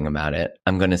anything about it.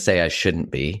 I'm going to say I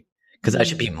shouldn't be, because I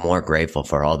should be more grateful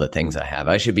for all the things I have.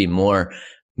 I should be more.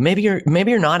 Maybe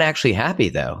you're not actually happy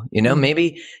though.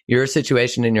 Maybe your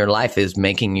situation in your life is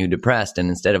making you depressed. And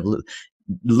instead of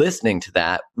listening to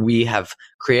that, we have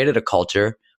created a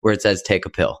culture where it says take a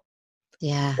pill,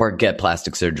 or get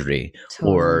plastic surgery,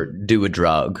 or do a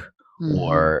drug,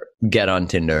 or get on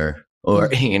Tinder, or,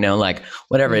 like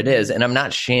whatever it is. And I'm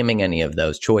not shaming any of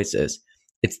those choices.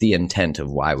 It's the intent of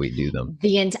why we do them.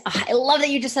 I love that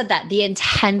you just said that. The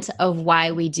intent of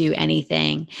why we do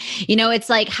anything. It's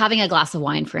like having a glass of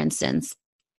wine, for instance.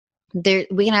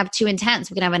 We can have two intents.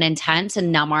 We can have an intent to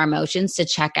numb our emotions, to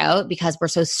check out because we're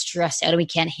so stressed out and we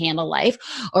can't handle life,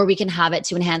 or we can have it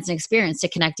to enhance an experience, to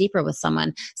connect deeper with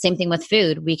someone. Same thing with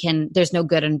food. There's no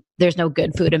good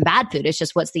food and bad food. It's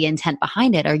just what's the intent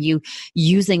behind it. Are you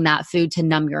using that food to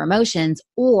numb your emotions,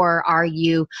 or are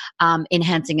you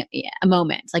enhancing a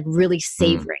moment, like really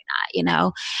savoring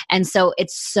that, And so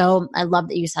I love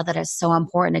that you said that. It's so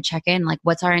important to check in, like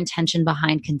what's our intention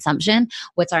behind consumption?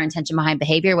 What's our intention behind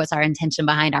behavior? What's our intention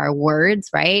behind our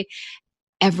words, right?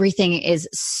 Everything is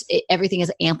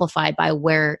amplified by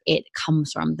where it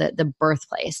comes from, the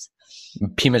birthplace.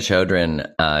 Pima Chodron,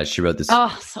 she wrote this.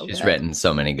 She's written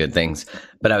so many good things,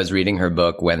 but I was reading her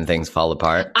book, When Things Fall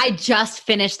Apart. I just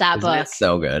finished that book. It's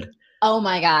so good. Oh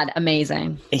my God.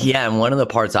 Amazing. Yeah. And one of the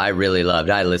parts I really loved,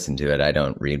 I listen to it. I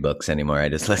don't read books anymore. I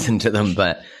just listen to them.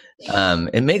 But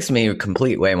It makes me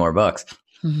complete way more books.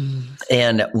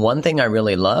 And one thing I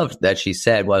really loved that she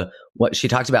said was what she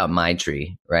talked about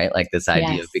Maitri, right? Like this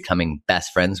idea of becoming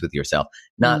best friends with yourself,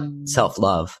 not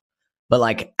self-love, but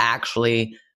like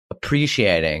actually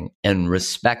appreciating and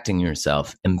respecting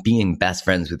yourself and being best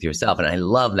friends with yourself. And I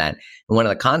love that. And one of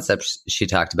the concepts she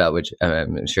talked about, which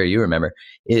I'm sure you remember,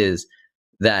 is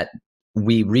that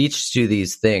we reach to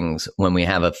these things when we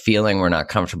have a feeling we're not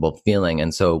comfortable feeling.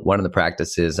 And so one of the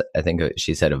practices, I think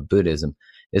she said, of Buddhism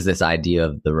is this idea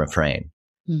of the refrain,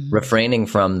 refraining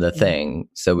from the thing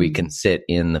so we can sit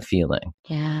in the feeling.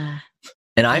 Yeah.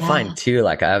 And I find too,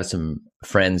 like I have some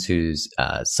friends whose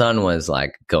son was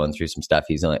like going through some stuff.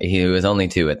 He was only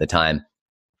 2 at the time,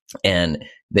 and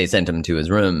they sent him to his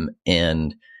room,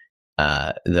 and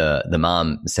the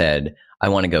mom said, "I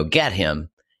want to go get him."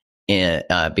 And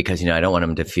because I don't want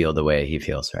him to feel the way he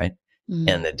feels, right?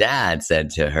 And the dad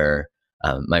said to her,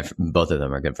 both of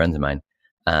them are good friends of mine,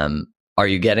 "Are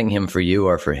you getting him for you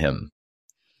or for him?"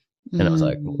 And I was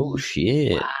like, "Oh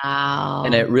shit!" Wow!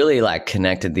 And it really like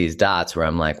connected these dots where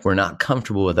I'm like, we're not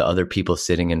comfortable with the other people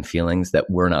sitting in feelings that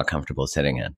we're not comfortable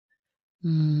sitting in.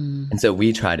 And so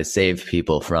we try to save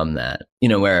people from that.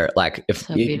 Where like if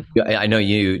I know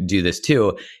you do this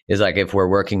too, is like if we're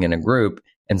working in a group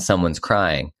and someone's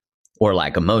crying or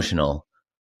like emotional,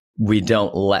 we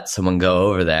don't let someone go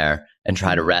over there and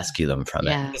try to rescue them from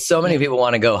it. So many people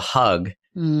want to go hug.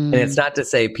 And it's not to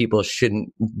say people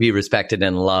shouldn't be respected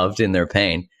and loved in their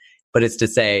pain, but it's to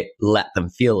say, let them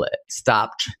feel it.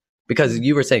 Stop. Because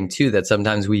you were saying too, that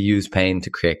sometimes we use pain to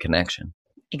create connection.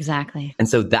 Exactly. And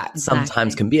so that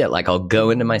sometimes can be it. Like I'll go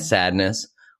into my sadness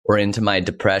or into my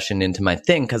depression, into my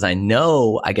thing, because I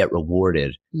know I get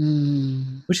rewarded,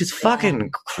 which is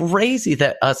fucking crazy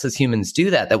that us as humans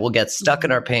do that we'll get stuck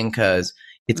in our pain because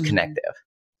it's connective.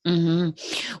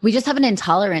 We just have an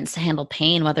intolerance to handle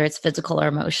pain, whether it's physical or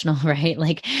emotional, right?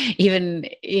 Like even,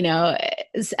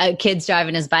 a kid's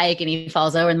driving his bike and he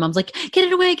falls over and mom's like, get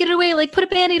it away. Like put a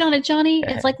Band-Aid on it, Johnny.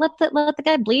 It's like, let the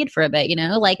guy bleed for a bit,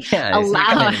 like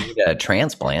allow need a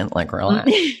transplant, like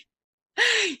relax.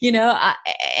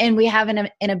 And we have an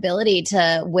inability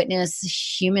to witness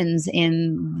humans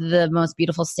in the most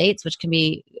beautiful states, which can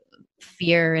be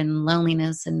fear and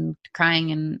loneliness and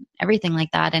crying and everything like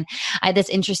that. And I had this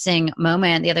interesting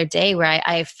moment the other day where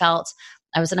I felt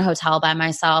I was in a hotel by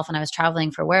myself and I was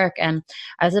traveling for work, and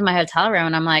I was in my hotel room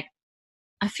and I'm like,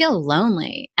 I feel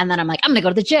lonely. And then I'm like, I'm going to go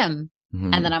to the gym.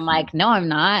 And then I'm like, no, I'm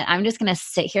not. I'm just going to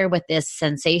sit here with this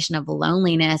sensation of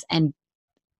loneliness and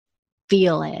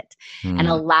feel it and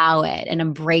allow it and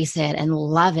embrace it and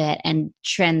love it and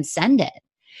transcend it.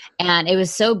 And it was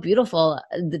so beautiful,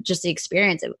 just the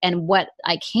experience. And what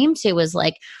I came to was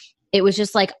like, it was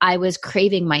just like I was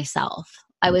craving myself.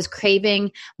 I was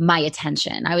craving my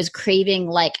attention. I was craving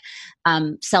like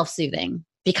self-soothing,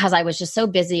 because I was just so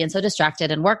busy and so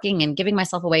distracted and working and giving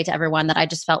myself away to everyone that I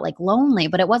just felt like lonely.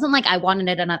 But it wasn't like I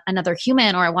wanted another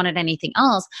human or I wanted anything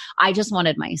else. I just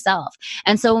wanted myself.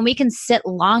 And so when we can sit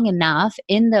long enough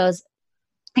in those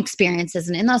experiences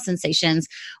and in those sensations,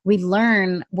 we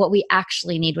learn what we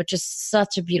actually need, which is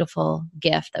such a beautiful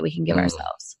gift that we can give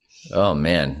ourselves. Oh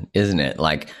man, isn't it?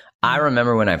 Like I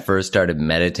remember when I first started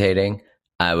meditating,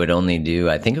 I would only do,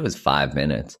 I think it was 5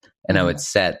 minutes, and I would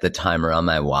set the timer on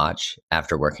my watch.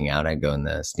 After working out, I'd go in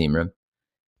the steam room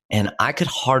and I could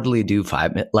hardly do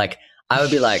 5 minutes. Like I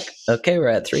would be like, okay, we're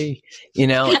at 3,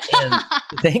 and I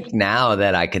think now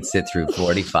that I could sit through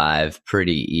 45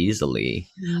 pretty easily.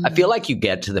 I feel like you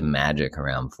get to the magic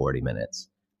around 40 minutes.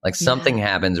 Like something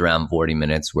happens around 40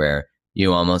 minutes where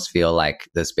you almost feel like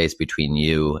the space between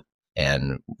you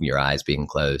and your eyes being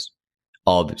closed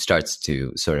all starts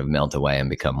to sort of melt away and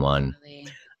become one.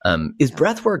 Is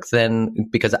breathwork then,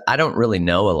 because I don't really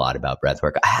know a lot about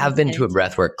breathwork. I have been to a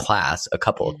breathwork class, a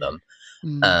couple of them,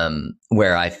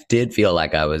 where I did feel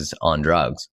like I was on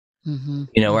drugs,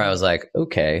 where I was like,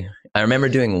 okay. I remember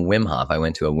doing Wim Hof. I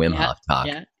went to a Wim Hof talk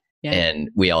and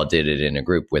we all did it in a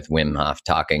group with Wim Hof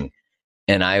talking.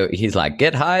 And he's like,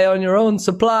 get high on your own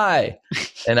supply.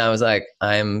 And I was like,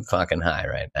 I'm fucking high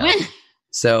right now.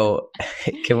 So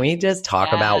can we just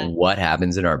talk about what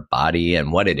happens in our body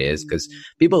and what it is? Because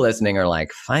people listening are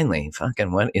like, finally,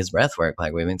 fucking what is breath work?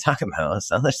 Like we've been talking about all this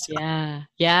other stuff.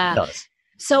 Yeah.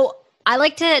 So I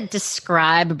like to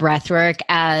describe breathwork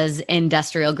as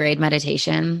industrial grade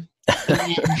meditation.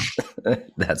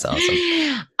 That's awesome.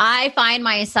 I find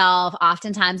myself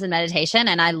oftentimes in meditation,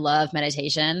 and I love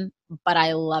meditation, but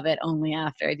I love it only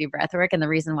after I do breathwork. And the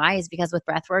reason why is because with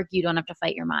breathwork, you don't have to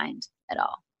fight your mind at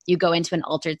all. You go into an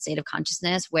altered state of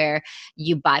consciousness where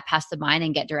you bypass the mind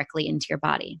and get directly into your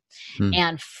body.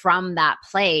 And from that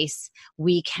place,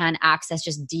 we can access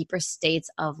just deeper states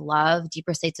of love,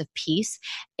 deeper states of peace.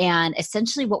 And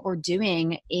essentially what we're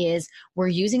doing is we're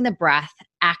using the breath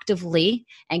actively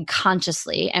and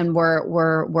consciously, and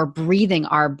we're breathing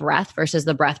our breath versus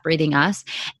the breath breathing us.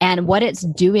 And what it's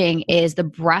doing is the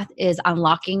breath is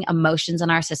unlocking emotions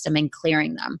in our system and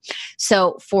clearing them.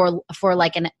 So for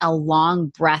like a long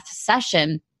breath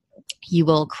session, you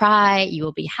will cry, you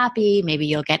will be happy, maybe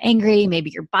you'll get angry, maybe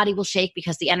your body will shake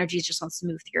because the energy just wants to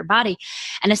move through your body.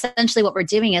 And essentially what we're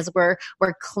doing is we're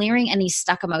clearing any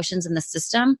stuck emotions in the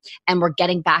system, and we're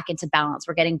getting back into balance.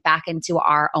 We're getting back into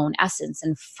our own essence.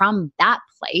 And from that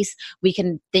place, we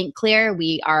can think clear.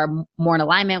 We are more in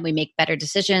alignment. We make better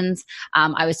decisions.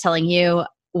 I was telling you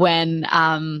when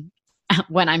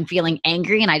I'm feeling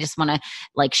angry and I just want to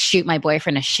like shoot my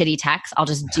boyfriend a shitty text, I'll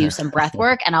just do some breath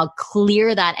work and I'll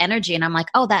clear that energy. And I'm like,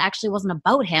 oh, that actually wasn't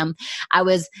about him. I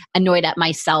was annoyed at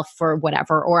myself for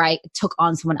whatever, or I took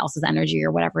on someone else's energy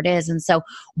or whatever it is. And so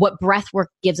what breath work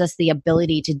gives us the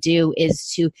ability to do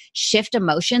is to shift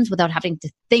emotions without having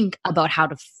to think about how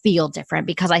to feel different.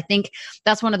 Because I think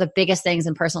that's one of the biggest things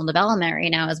in personal development right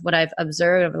now is what I've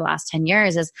observed over the last 10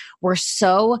 years is we're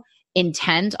so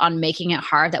intent on making it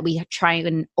hard that we try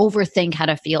and overthink how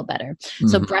to feel better.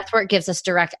 So breathwork gives us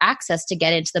direct access to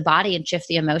get into the body and shift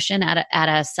the emotion at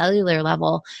a cellular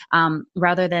level,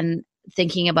 rather than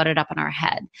thinking about it up in our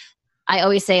head. I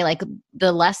always say like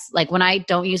when I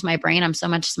don't use my brain, I'm so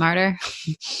much smarter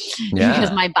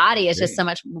because my body is just so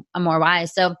much more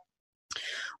wise. So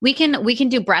we can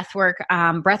do breath work.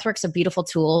 Breath work's a beautiful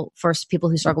tool for people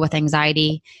who struggle with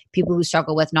anxiety, people who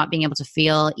struggle with not being able to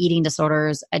feel, eating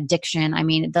disorders, addiction. I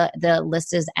mean, the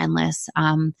list is endless.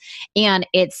 And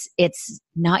it's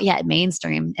not yet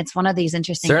mainstream. It's one of these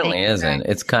interesting Certainly things. Isn't. Right?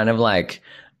 It's kind of like,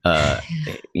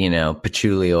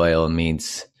 patchouli oil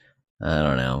meets, I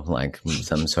don't know, like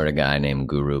some sort of guy named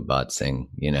Guru Bhat Singh,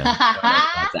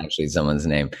 that's actually someone's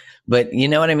name. But you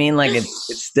know what I mean? Like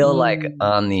it's still like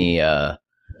on the,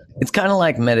 it's kind of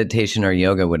like meditation or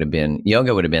yoga would have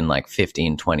been like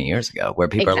 15, 20 years ago, where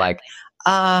people are like,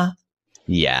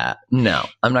 yeah, no,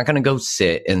 I'm not going to go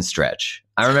sit and stretch.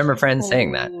 I remember friends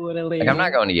saying that. Like, I'm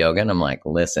not going to yoga. And I'm like,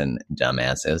 listen,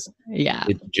 dumbasses. Yeah.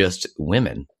 It's just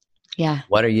women. Yeah.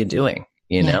 What are you doing?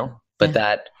 You know? But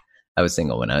I was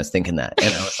single when I was thinking that.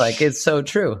 And I was like, it's so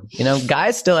true.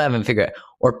 Guys still haven't figured out,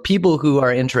 or people who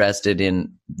are interested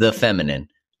in the feminine.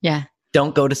 Yeah.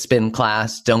 Don't go to spin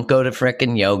class. Don't go to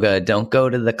frickin' yoga. Don't go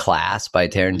to the class by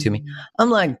Taryn Toomey. I'm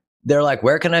like, they're like,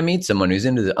 where can I meet someone who's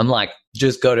into this? I'm like,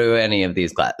 just go to any of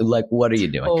these classes. Like, what are you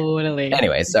doing? Totally.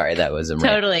 Anyway, sorry, that was a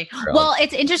totally. Well,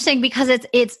 it's interesting because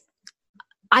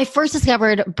I first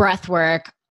discovered breath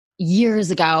work years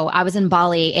ago. I was in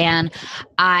Bali and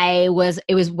it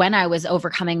was when I was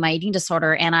overcoming my eating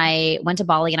disorder, and I went to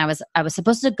Bali and I was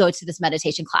supposed to go to this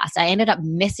meditation class. I ended up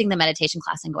missing the meditation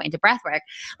class and going to breathwork.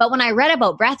 But when I read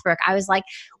about breathwork, I was like,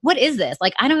 what is this?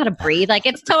 Like, I know how to breathe. Like,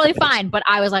 it's totally fine. But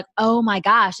I was like, oh my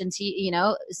gosh. And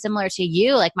similar to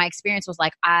you, like my experience was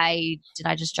like, I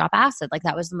just drop acid? Like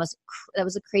that was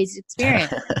a crazy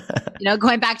experience.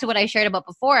 Going back to what I shared about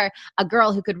before, a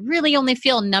girl who could really only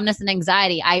feel numbness and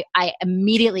anxiety. I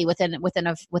immediately within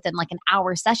like an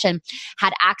hour session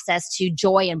had access to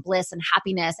joy and bliss and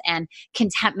happiness and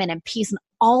contentment and peace and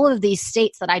all of these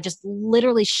states that I just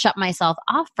literally shut myself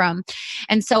off from.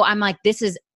 And so I'm like, this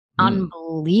is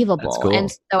unbelievable. Cool.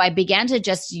 And so I began to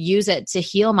just use it to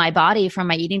heal my body from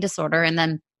my eating disorder, and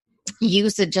then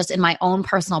used it just in my own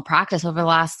personal practice over the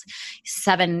last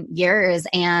 7 years.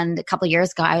 And a couple of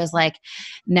years ago, I was like,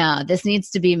 no, this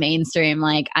needs to be mainstream.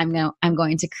 Like I'm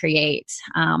going to create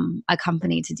a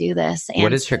company to do this. And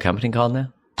what is your company called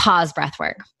now? Pause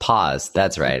Breathwork. Pause.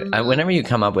 That's right. Whenever you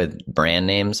come up with brand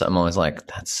names, I'm always like,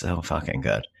 that's so fucking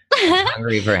good.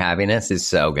 Hungry for Happiness is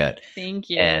so good. Thank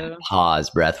you. And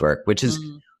Pause Breathwork, which is,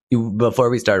 before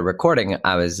we started recording,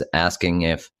 I was asking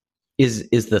if,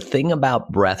 is the thing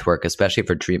about breath work, especially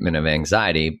for treatment of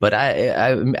anxiety, but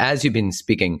I as you've been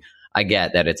speaking, I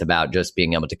get that it's about just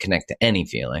being able to connect to any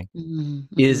feeling.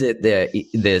 Is it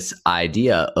this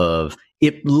idea of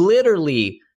it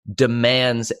literally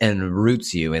demands and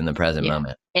roots you in the present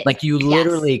moment? Like you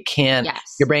literally can't,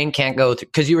 your brain can't go through,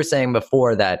 because you were saying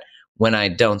before that when I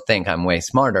don't think, I'm way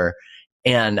smarter.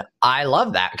 And I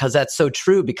love that because that's so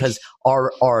true, because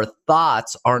our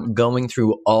thoughts aren't going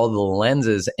through all the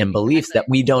lenses and beliefs that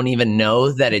we don't even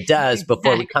know that it does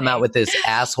before we come out with this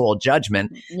asshole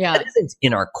judgment. That isn't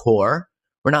in our core.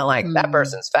 We're not like, that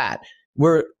person's fat.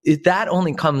 That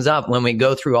only comes up when we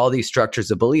go through all these structures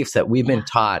of beliefs that we've been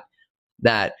taught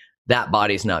that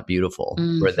body's not beautiful,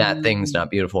 or that thing's not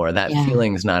beautiful, or that Yeah.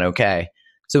 feeling's not okay.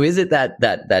 So is it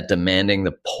that demanding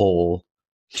the pull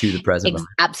to the present moment?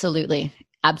 Absolutely.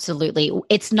 Absolutely.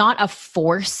 It's not a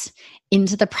force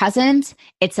into the present,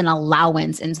 it's an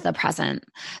allowance into the present.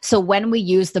 So when we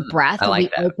use the breath, we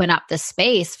open up the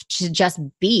space to just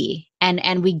be,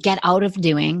 and we get out of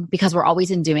doing, because we're always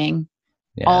in doing.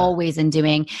 Yeah. Always in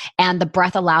doing. And the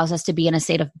breath allows us to be in a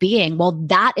state of being. Well,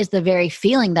 that is the very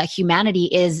feeling that humanity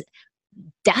is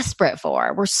desperate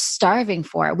for. We're starving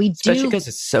for it. Especially because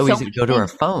it's so easy to go to our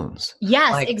phones.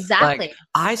 Yes, exactly. Like,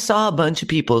 I saw a bunch of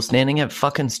people standing at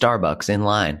fucking Starbucks in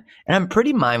line, and I'm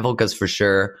pretty mindful because for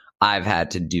sure I've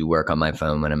had to do work on my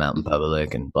phone when I'm out in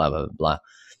public and blah, blah, blah.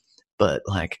 But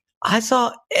like, I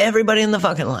saw everybody in the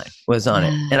fucking line was on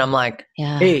it. And I'm like,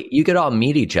 hey, you could all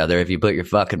meet each other if you put your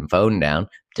fucking phone down.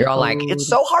 They're all like, it's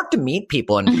so hard to meet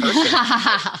people in person.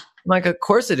 I'm like, of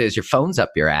course it is. Your phone's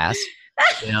up your ass.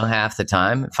 Half the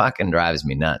time. It fucking drives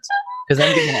me nuts. Because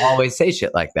then people always say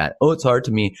shit like that. Oh, it's hard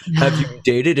to meet. Have you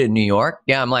dated in New York?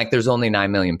 Yeah, I'm like, there's only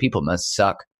 9 million people. Must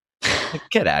suck. Like,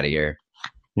 get out of here.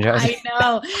 I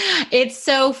know. It's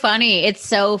so funny. It's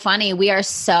so funny. We are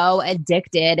so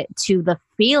addicted to the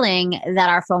feeling that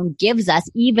our phone gives us,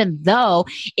 even though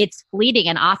it's fleeting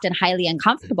and often highly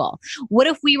uncomfortable. What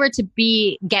if we were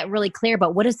to get really clear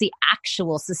about what is the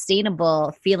actual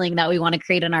sustainable feeling that we want to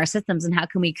create in our systems, and how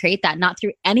can we create that? Not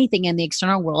through anything in the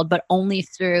external world, but only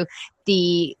through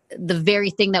the very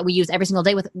thing that we use every single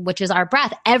day, which is our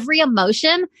breath. Every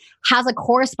emotion has a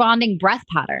corresponding breath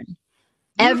pattern.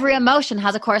 Every emotion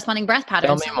has a corresponding breath pattern.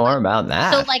 Tell me more about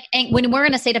that. So like when we're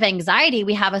in a state of anxiety,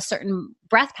 we have a certain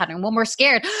breath pattern. When we're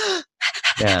scared,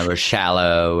 we're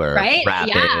shallow or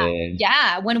rapid.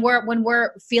 Yeah. When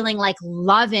we're feeling like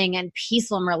loving and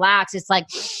peaceful and relaxed, it's like,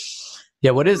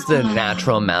 what is the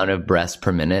natural amount of breaths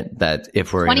per minute that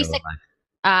if we're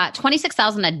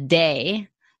 26,000 a day.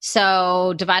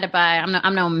 So divided by,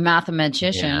 I'm no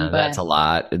mathematician, but that's a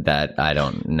lot that I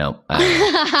don't know.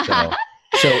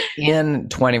 So in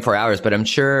 24 hours, but I'm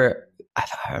sure,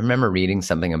 I remember reading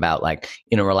something about like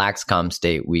in a relaxed, calm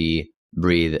state, we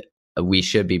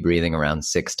should be breathing around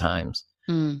 6 times.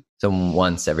 So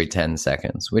once every 10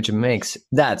 seconds,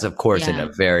 that's of course in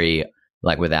a very,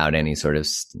 like without any sort of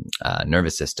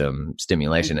nervous system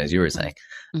stimulation, as you were saying.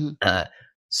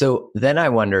 So then I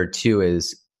wonder too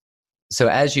so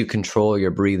as you control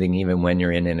your breathing, even when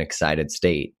you're in an excited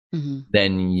state,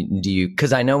 then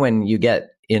because I know when you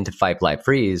get into fight, flight,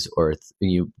 freeze, or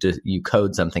you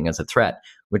code something as a threat,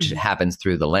 which happens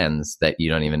through the lens that you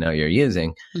don't even know you're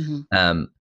using,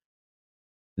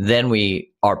 then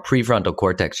our prefrontal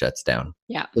cortex shuts down.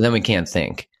 Yeah. So then we can't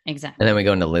think. Exactly. And then we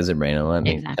go into lizard brain, and let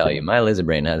me tell you, my lizard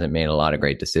brain hasn't made a lot of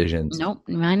great decisions. Nope,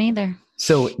 mine either.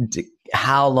 So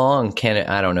how long can it,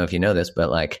 I don't know if you know this, but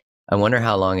like, I wonder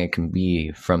how long it can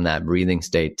be from that breathing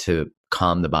state to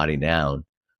calm the body down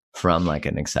from like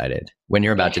an excited, when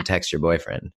you're about to text your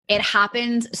boyfriend. It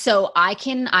happens. So I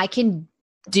can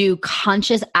do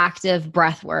conscious active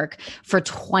breath work for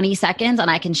 20 seconds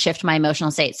and I can shift my emotional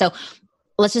state. So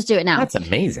let's just do it now. That's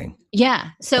amazing. Yeah.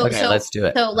 So let's do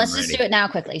it. So let's just do it now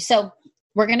quickly. So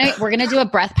we're going to do a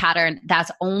breath pattern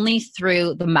that's only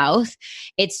through the mouth.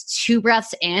 It's 2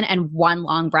 breaths in and 1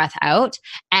 long breath out.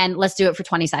 And let's do it for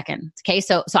 20 seconds. Okay.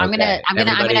 So I'm going to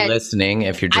listening.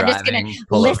 If you're driving, I'm just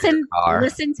gonna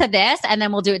listen to this, and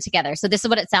then we'll do it together. So this is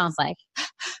what it sounds like.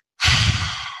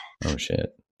 Oh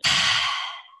shit.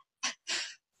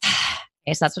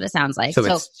 Okay. So that's what it sounds like. So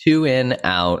it's 2 in,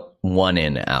 out, 1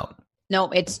 in, out. No,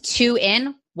 it's 2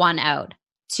 in, 1 out.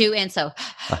 2 in. So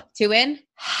 2 in,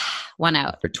 1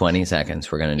 out. For 20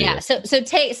 seconds, we're going to do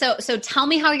it. So tell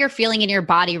me how you're feeling in your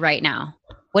body right now.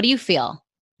 What do you feel?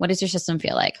 What does your system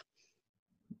feel like?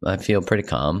 I feel pretty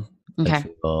calm. Okay. I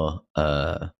feel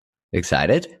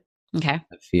excited. Okay.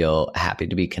 I feel happy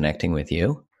to be connecting with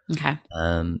you. Okay.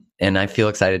 And I feel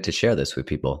excited to share this with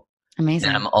people.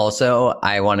 Amazing. And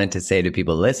I wanted to say to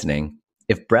people listening,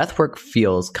 if breathwork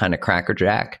feels kind of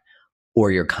crackerjack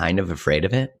or you're kind of afraid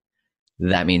of it,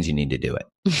 that means you need to do it.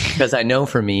 Because I know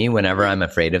for me, whenever I'm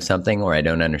afraid of something or I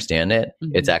don't understand it,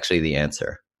 it's actually the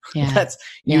answer. Yeah. That's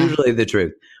usually the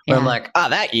truth. Where I'm like,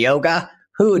 that yoga,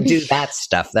 who would do that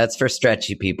stuff? That's for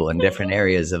stretchy people in different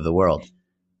areas of the world.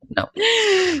 No.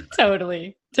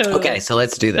 Totally. Okay, so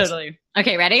let's do this. Totally.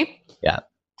 Okay, ready? Yeah.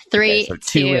 3, so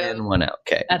 2 in, 1 out.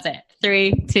 Okay. That's it.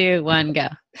 3, 2, 1, go.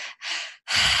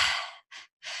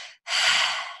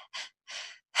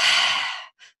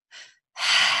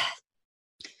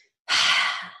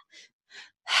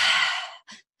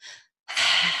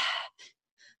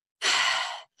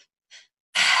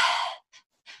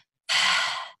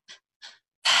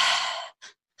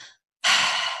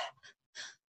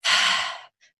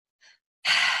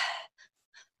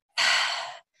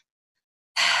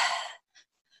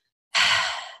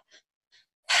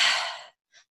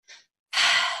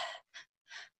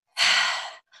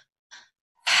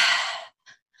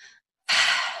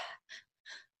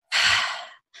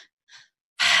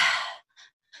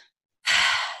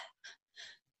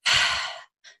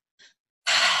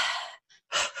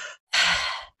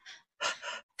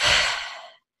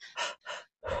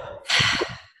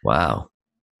 Wow.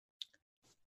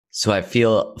 So I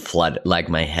feel like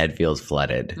my head feels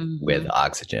flooded with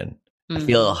oxygen. I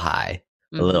feel high,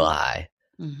 a little high.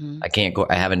 I can't go.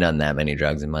 I haven't done that many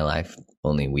drugs in my life.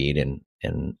 Only weed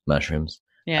and mushrooms.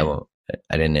 Yeah.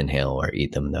 I didn't inhale or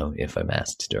eat them though, if I'm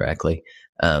asked directly.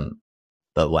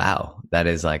 But wow, that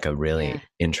is like a really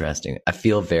interesting. I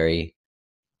feel very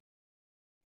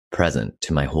present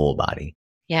to my whole body.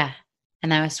 Yeah.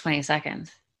 And that was 20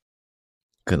 seconds.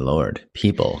 Good Lord.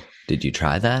 People, did you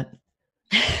try that?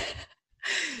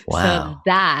 Wow. So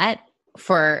that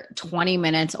for 20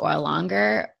 minutes or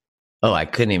longer. Oh, I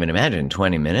couldn't even imagine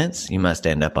 20 minutes. You must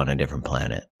end up on a different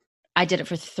planet. I did it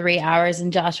for 3 hours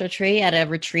in Joshua Tree at a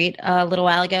retreat a little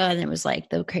while ago. And it was like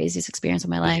the craziest experience of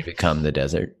my life. Did you become the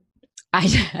desert? I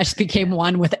just became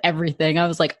one with everything. I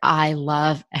was like, I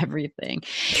love everything.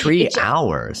 3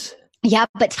 hours. Yeah,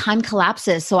 but time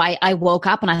collapses. So I woke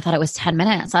up and I thought it was 10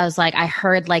 minutes. I was like, I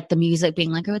heard like the music being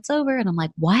like, oh, it's over. And I'm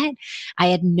like, what? I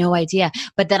had no idea.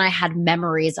 But then I had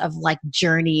memories of like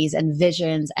journeys and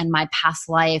visions and my past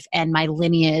life and my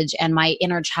lineage and my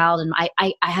inner child. And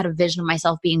I had a vision of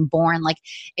myself being born. Like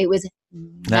it was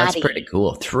That's pretty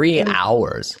cool. 3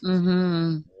 hours.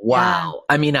 Mm-hmm. Wow.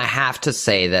 Yeah. I mean, I have to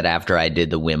say that after I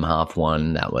did the Wim Hof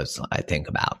one, that was, I think,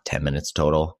 about 10 minutes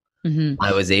total.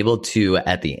 I was able to,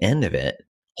 at the end of it,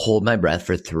 hold my breath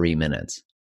for 3 minutes.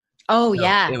 Oh,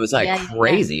 yeah. It was like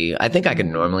crazy. I think I could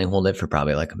normally hold it for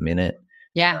probably like a minute.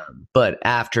 Yeah. But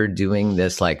after doing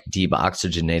this like deep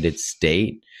oxygenated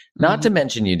state, not to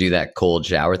mention you do that cold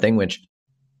shower thing, which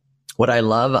what I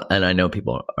love, and I know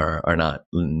people are not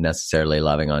necessarily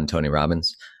loving on Tony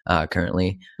Robbins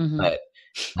currently, but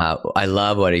I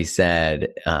love what he said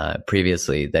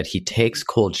previously, that he takes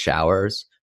cold showers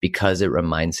because it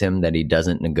reminds him that he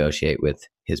doesn't negotiate with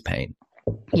his pain.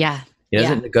 Yeah. He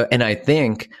doesn't and I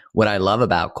think what I love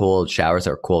about cold showers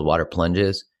or cold water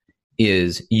plunges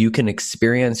is you can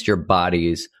experience your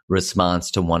body's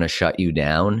response to want to shut you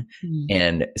down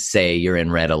and say you're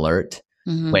in red alert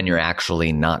when you're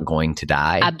actually not going to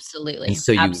die. Absolutely. And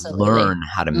so you learn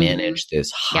how to manage this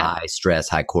high stress,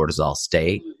 high cortisol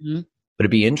state. But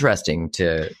it'd be interesting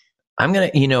to...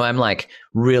 I'm like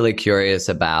really curious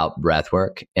about breath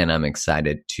work, and I'm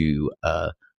excited to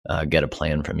get a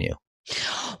plan from you.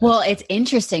 Well, it's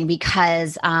interesting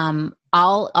because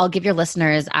I'll give your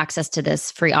listeners access to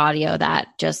this free audio that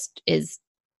just is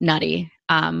nutty.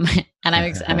 And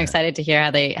I'm excited to hear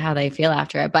how they feel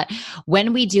after it. But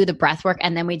when we do the breath work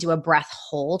and then we do a breath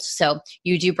hold, so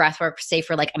you do breath work, say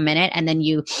for like a minute, and then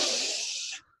you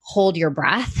hold your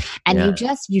breath and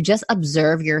you just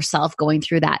observe yourself going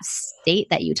through that state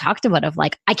that you talked about of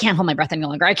like, I can't hold my breath any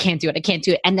longer. I can't do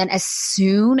it. And then as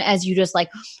soon as you just like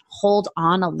hold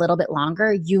on a little bit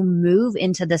longer, you move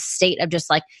into the state of just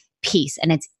like peace,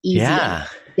 and it's easy and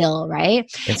still, right?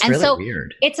 It's and really so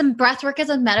weird. It's a breath work is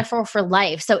a metaphor for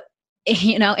life. So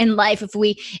in life,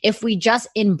 if we just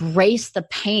embrace the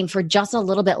pain for just a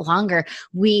little bit longer,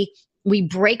 we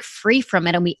break free from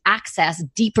it and we access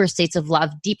deeper states of love,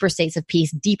 deeper states of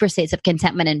peace, deeper states of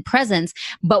contentment and presence.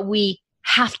 But we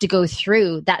have to go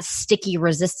through that sticky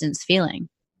resistance feeling.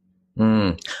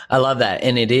 I love that.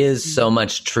 And it is so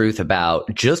much truth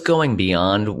about just going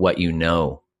beyond what you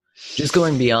know. Just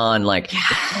going beyond, like,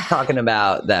 talking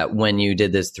about that when you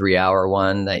did this 3 hour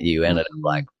one that you ended up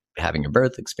like having your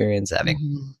birth experience,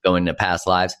 going to past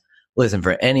lives. Listen,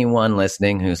 for anyone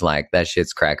listening who's like, that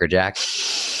shit's crackerjack,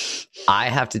 I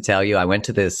have to tell you, I went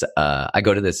to this, I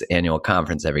go to this annual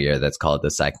conference every year that's called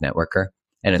the Psych Networker,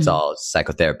 and it's all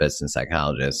psychotherapists and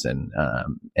psychologists and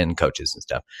coaches and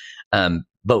stuff.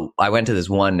 But I went to this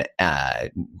one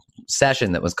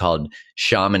session that was called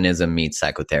Shamanism Meets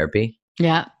Psychotherapy.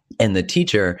 Yeah. And the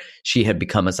teacher, she had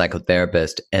become a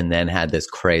psychotherapist and then had this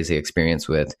crazy experience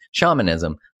with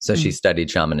shamanism. So she studied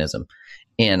shamanism.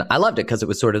 And I loved it because it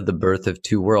was sort of the birth of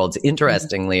two worlds.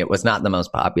 Interestingly, it was not the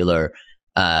most popular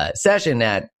session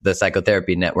at the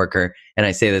Psychotherapy Networker. And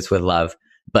I say this with love,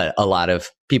 but a lot of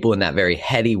people in that very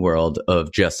heady world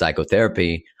of just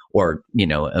psychotherapy or,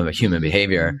 of human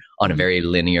behavior on a very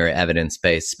linear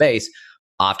evidence-based space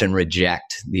often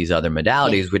reject these other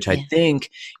modalities, which I think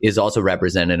is also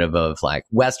representative of like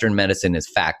Western medicine is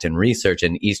fact and research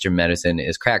and Eastern medicine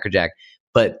is crackerjack,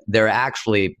 but they're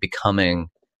actually becoming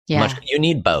much, you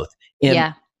need both.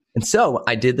 And so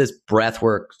I did this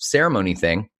breathwork ceremony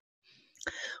thing,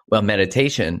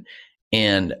 meditation,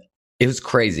 and it was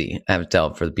crazy. I have to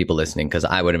tell for the people listening, because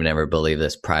I would have never believed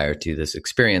this prior to this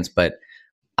experience, but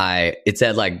it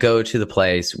said like, go to the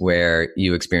place where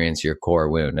you experience your core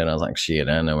wound. And I was like, shit,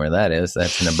 I don't know where that is.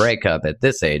 That's in a breakup at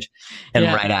this age. And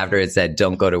right after it said,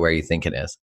 don't go to where you think it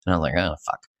is. And I was like, oh,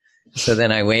 fuck. So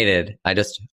then I waited.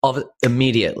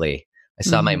 Immediately, I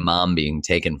saw my mom being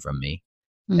taken from me.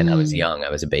 And I was young. I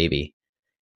was a baby.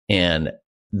 And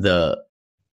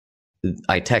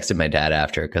I texted my dad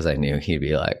after because I knew he'd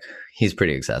be like, he's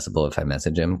pretty accessible if I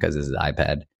message him because his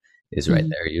iPad is right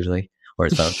there usually, or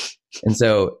his phone. And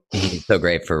so he's so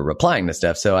great for replying to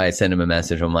stuff. So I sent him a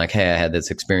message. I'm like, hey, I had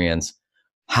this experience.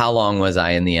 How long was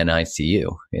I in the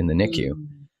NICU, in the NICU,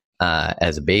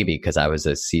 as a baby? Because I was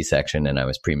a C-section and I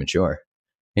was premature.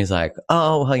 He's like,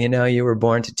 oh, well, you were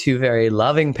born to two very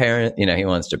loving parents. He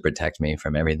wants to protect me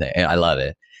from everything. I love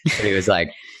it. But he was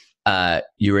like,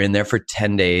 you were in there for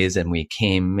 10 days and we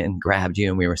came and grabbed you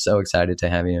and we were so excited to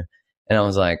have you. And I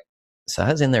was like, so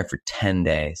I was in there for 10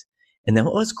 days. And then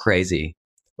what was crazy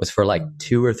was for like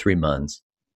 2 or 3 months,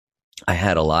 I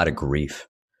had a lot of grief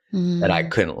that I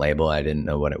couldn't label. I didn't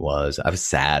know what it was. I was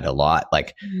sad a lot,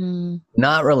 like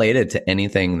not related to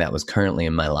anything that was currently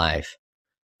in my life,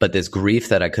 but this grief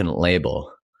that I couldn't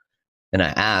label. And I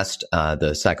asked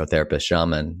the psychotherapist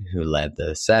shaman who led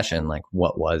the session, like,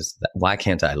 what was that? Why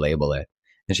can't I label it?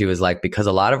 And she was like, because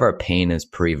a lot of our pain is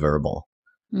pre-verbal.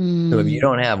 So if you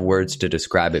don't have words to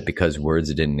describe it because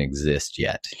words didn't exist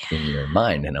yet in your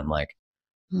mind. And I'm like,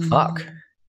 fuck.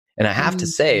 And I have to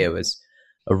say it was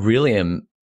a really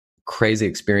crazy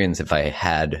experience if I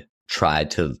had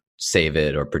tried to save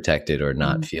it or protect it or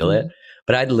not feel it.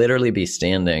 But I'd literally be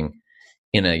standing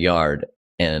in a yard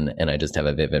and I just have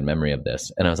a vivid memory of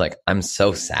this. And I was like, I'm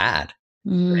so sad.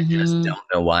 I just don't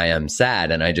know why I'm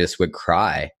sad. And I just would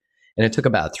cry. And it took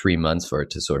about 3 months for it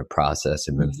to sort of process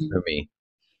and move through me.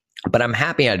 But I'm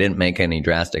happy I didn't make any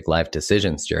drastic life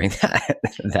decisions during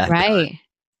that right. time.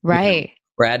 Right.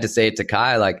 Where I had to say it to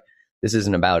Kai, like, this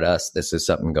isn't about us. This is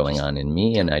something going on in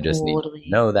me. And I just need to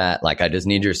know that. Like, I just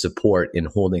need your support in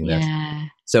holding this.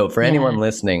 So for anyone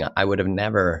listening, I would have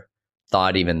never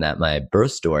thought even that my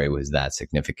birth story was that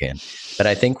significant. But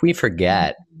I think we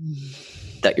forget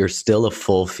that you're still a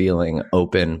full feeling,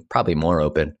 open, probably more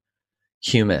open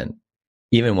human,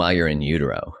 even while you're in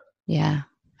utero. Yeah.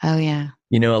 Oh, yeah.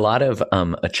 A lot of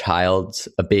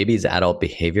a baby's adult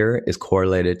behavior is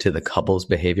correlated to the couple's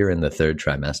behavior in the third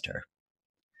trimester.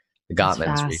 The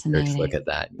Gottman's research look at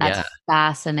that. That's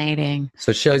fascinating.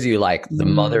 So it shows you like the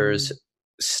mother's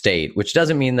state, which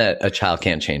doesn't mean that a child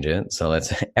can't change it. So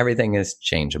everything is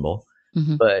changeable.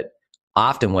 But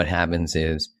often what happens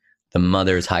is the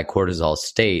mother's high cortisol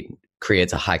state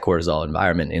creates a high cortisol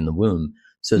environment in the womb.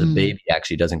 So the baby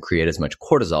actually doesn't create as much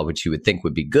cortisol, which you would think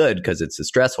would be good because it's a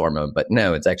stress hormone. But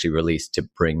no, it's actually released to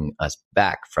bring us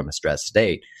back from a stress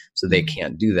state. So they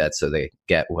can't do that. So they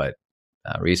get what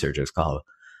researchers call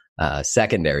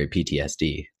secondary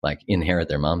PTSD, like inherit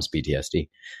their mom's PTSD.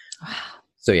 Wow.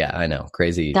 So yeah, I know,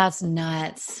 crazy. That's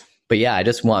nuts. But yeah, I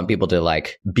just want people to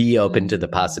like be open to the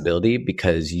possibility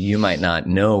because you might not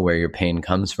know where your pain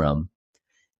comes from.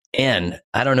 And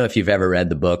I don't know if you've ever read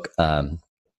the book.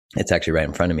 It's actually right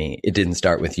in front of me. It Didn't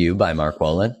Start With You by Mark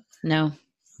Wolin. No.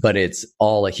 But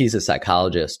he's a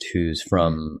psychologist who's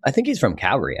I think he's from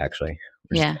Calgary, actually.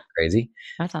 Yeah. Crazy.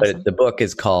 That's awesome. But the book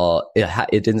is called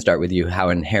It Didn't Start With You, How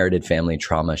Inherited Family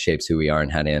Trauma Shapes Who We Are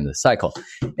and How to End the Cycle.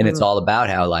 And it's all about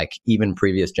how like even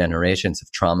previous generations of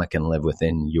trauma can live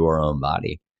within your own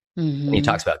body. And he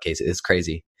talks about cases. It's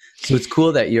crazy. So it's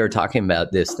cool that you're talking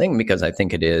about this thing because I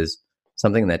think it is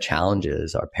something that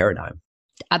challenges our paradigm.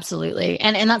 Absolutely.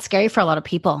 And that's scary for a lot of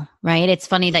people, right? It's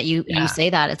funny that you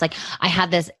say that. It's like, I had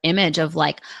this image of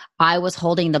like, I was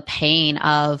holding the pain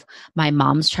of my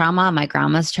mom's trauma, my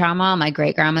grandma's trauma, my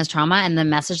great grandma's trauma. And the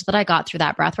message that I got through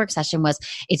that breathwork session was,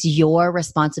 it's your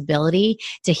responsibility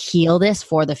to heal this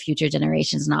for the future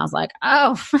generations. And I was like,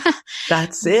 oh,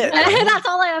 that's it. That's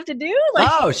all I have to do. Like,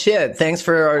 oh shit. Thanks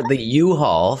for the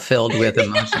U-Haul filled with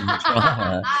emotional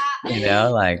trauma.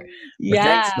 Like,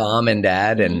 thanks mom and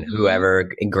dad and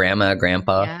whoever, grandma,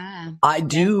 grandpa. Yeah. I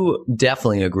do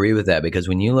definitely agree with that because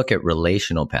when you look at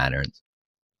relational patterns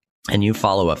and you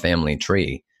follow a family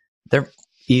tree, they're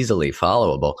easily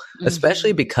followable,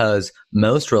 especially because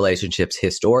most relationships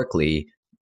historically,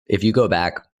 if you go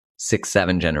back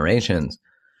 6-7 generations,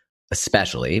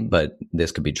 especially, but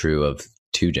this could be true of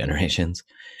 2 generations,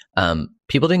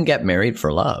 people didn't get married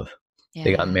for love. Yeah.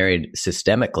 They got married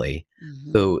systemically.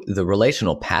 So the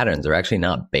relational patterns are actually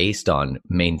not based on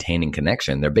maintaining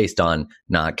connection. They're based on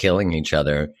not killing each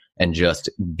other and just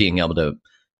being able to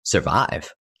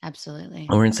survive. Absolutely.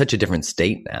 And we're in such a different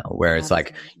state now where it's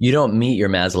like you don't meet your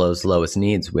Maslow's lowest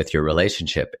needs with your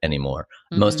relationship anymore.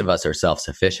 Most of us are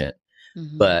self-sufficient,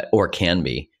 or can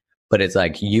be. But it's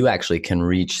like you actually can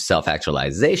reach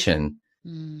self-actualization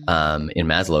In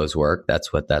Maslow's work,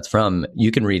 that's what that's from.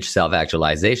 You can reach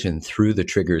self-actualization through the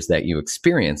triggers that you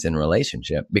experience in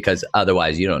relationship, because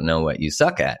otherwise you don't know what you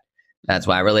suck at. That's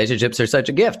why relationships are such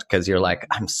a gift, because you're like,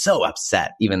 I'm so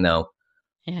upset, even though,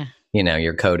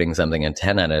 you're coding something a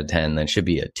 10 out of 10 that should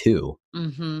be a 2.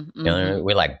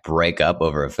 We like break up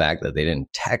over a fact that they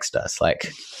didn't text us.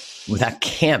 Like, that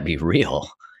can't be real,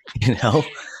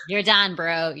 You're done,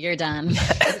 bro. You're done.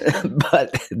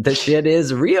 But the shit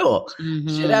is real.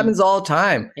 Shit happens all the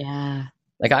time. Yeah.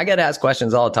 Like, I get asked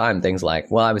questions all the time. Things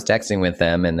like, well, I was texting with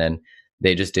them and then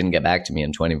they just didn't get back to me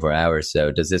in 24 hours.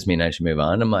 So does this mean I should move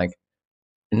on? I'm like,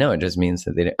 no, it just means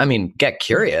that they didn't. I mean, get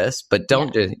curious, but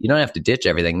you don't have to ditch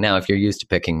everything. Now, if you're used to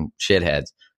picking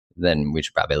shitheads, then we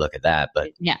should probably look at that.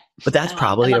 But that's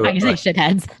probably how you say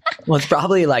shitheads. Well, it's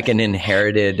probably like an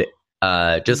inherited,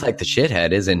 just like the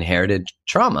shithead is inherited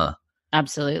trauma.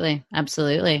 Absolutely. Yeah,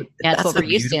 that's what we're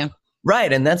used to.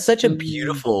 Right. And that's such such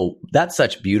beautiful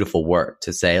work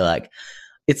to say, like,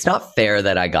 it's not fair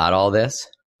that I got all this,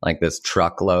 like this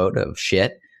truckload of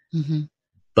shit,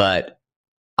 but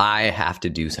I have to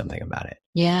do something about it.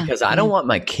 Yeah. Because I don't want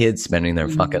my kids spending their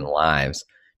fucking lives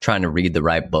trying to read the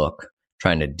right book,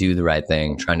 trying to do the right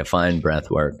thing, trying to find breath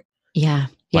work. Yeah.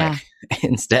 Yeah.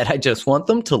 Instead, I just want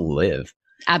them to live.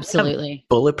 Absolutely.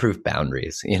 Bulletproof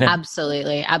boundaries,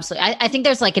 Absolutely. I think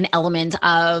there's like an element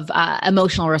of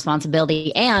emotional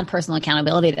responsibility and personal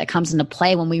accountability that comes into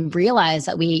play when we realize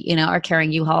that we, are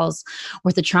carrying U-Hauls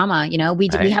worth of trauma. We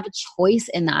have a choice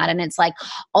in that. And it's like,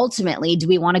 ultimately, do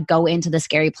we want to go into the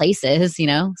scary places,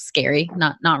 scary,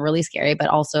 not really scary, but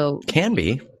also can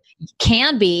be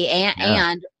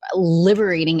and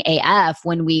liberating AF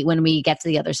when we get to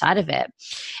the other side of it.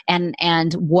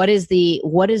 And what is the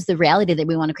reality that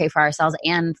we want to create for ourselves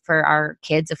and for our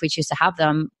kids if we choose to have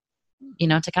them,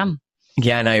 to come.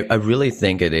 Yeah. And I really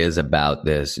think it is about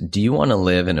this. Do you want to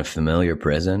live in a familiar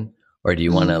prison, or do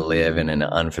you want to live in an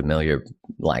unfamiliar,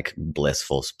 like,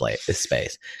 blissful space?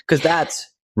 Because that's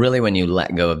really when you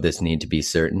let go of this need to be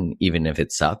certain, even if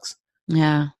it sucks.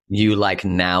 Yeah. You like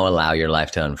now allow your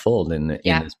life to unfold in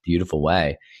this beautiful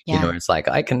way. Yeah. It's like,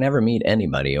 I can never meet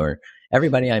anybody, or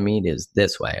everybody I meet is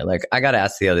this way. Like, I got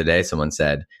asked the other day, someone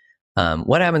said,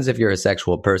 what happens if you're a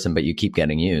sexual person, but you keep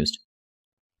getting used?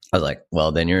 I was like,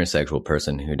 well, then you're a sexual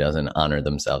person who doesn't honor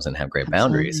themselves and have great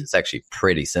boundaries. It's actually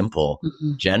pretty simple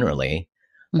generally.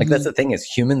 Like, that's the thing, is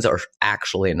humans are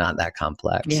actually not that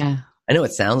complex. Yeah. I know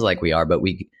it sounds like we are, but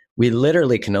we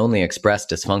literally can only express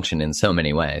dysfunction in so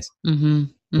many ways.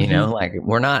 Like,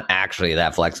 we're not actually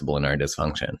that flexible in our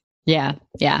dysfunction. Yeah.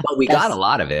 Yeah. But we got a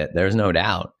lot of it. There's no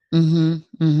doubt.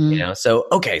 So,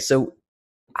 okay. So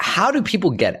how do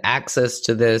people get access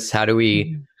to this? How do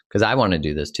we, because I want to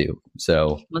do this too.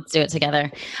 So let's do it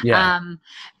together. Yeah.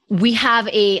 We have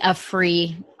a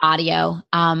free audio.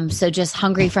 So just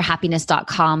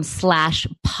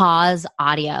hungryforhappiness.com/pause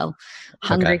audio.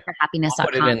 Hungryforhappiness.com. I'll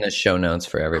put it in the show notes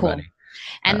for everybody. Cool.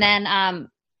 And then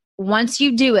once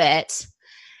you do it,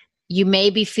 you may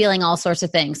be feeling all sorts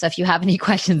of things. So if you have any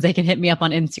questions, they can hit me up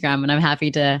on Instagram, and I'm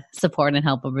happy to support and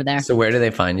help over there. So where do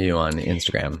they find you on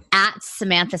Instagram? At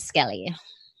Samantha Skelly.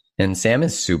 And Sam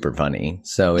is super funny.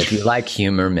 So if you like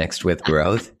humor mixed with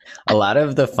growth, a lot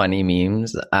of the funny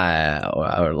memes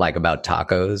are like about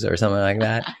tacos or something like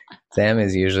that. Sam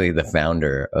is usually the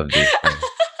founder of these things.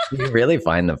 You really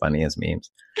find the funniest memes.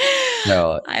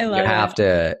 So I love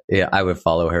I would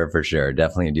follow her for sure.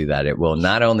 Definitely do that. It will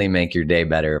not only make your day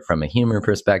better from a humor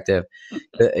perspective,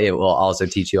 it will also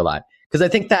teach you a lot. Because I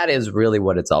think that is really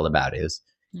what it's all about is,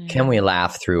 can we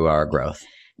laugh through our growth?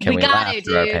 Can we laugh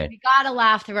through our pain? We gotta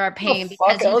laugh through our pain.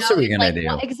 What the fuck else are we gonna do?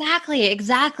 Well,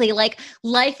 exactly. Like,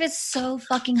 life is so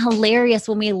fucking hilarious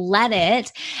when we let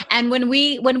it. And when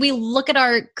we look at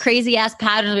our crazy ass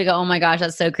patterns, we go, "Oh my gosh,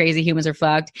 that's so crazy. Humans are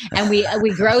fucked." And we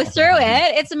grow through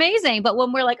it. It's amazing. But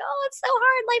when we're like, "Oh, it's so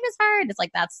hard. Life is hard," it's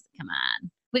like, come on.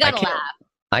 We gotta laugh.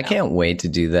 I can't wait to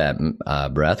do that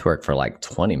breath work for like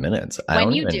 20 minutes.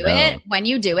 When you do it,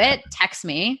 text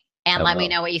me and let me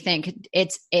know what you think.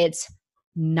 It's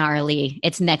gnarly.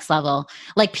 It's next level.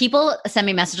 Like, people send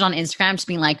me messages on Instagram just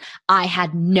being like, I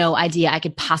had no idea I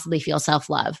could possibly feel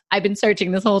self-love. I've been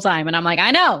searching this whole time. And I'm like,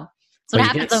 I know. That's what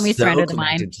happens when we surrender the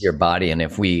mind. To your body. And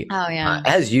if we,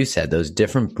 as you said, those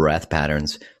different breath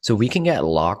patterns, so we can get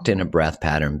locked in a breath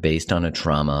pattern based on a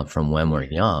trauma from when we're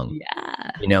young.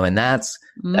 Yeah. And that's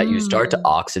that you start to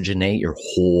oxygenate your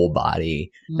whole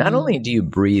body. Not only do you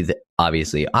breathe,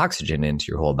 obviously, oxygen into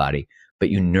your whole body, but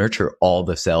you nurture all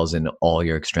the cells in all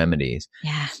your extremities.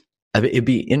 Yeah. It'd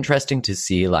be interesting to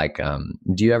see, like, have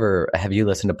you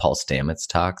listened to Paul Stamets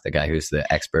talk, the guy who's the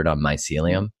expert on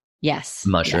mycelium? Yes.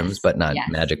 mushrooms, Yes. but not Yes.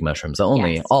 magic mushrooms,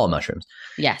 only Yes. all mushrooms.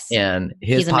 Yes. And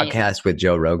his He's amazing. podcast with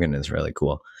Joe Rogan is really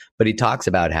cool. But he talks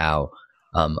about how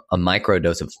a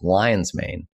microdose of lion's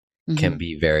mane can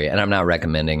be very, and I'm not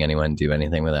recommending anyone do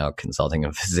anything without consulting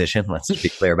a physician. Let's be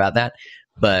clear about that.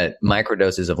 But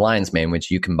microdoses of lion's mane,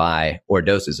 which you can buy, or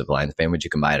doses of lion's mane, which you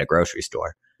can buy at a grocery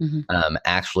store,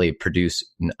 actually produce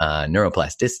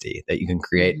neuroplasticity, that you can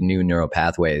create new neural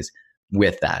pathways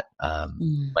with that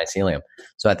mycelium.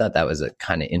 So I thought that was a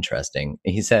kind of interesting.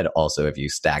 He said also if you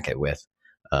stack it with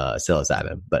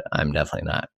psilocybin, but I'm definitely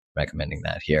not recommending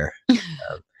that here.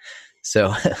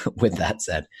 So with that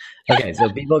said, okay, so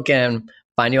people can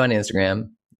find you on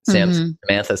Instagram,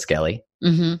 Samantha Skelly,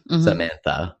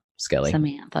 Samantha Skelly,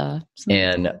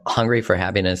 and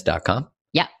hungryforhappiness.com.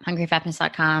 Yeah,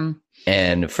 hungryforhappiness.com.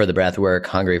 And for the breath work,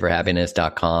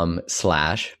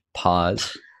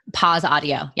 hungryforhappiness.com/pause. Pause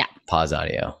audio. Yeah. Pause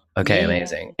audio. Okay,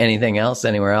 amazing. Anything else?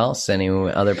 Anywhere else? Any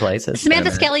other places?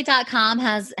 SamanthaSkelly.com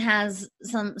has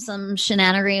some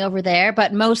shenanery over there,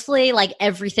 but mostly like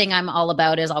everything I'm all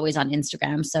about is always on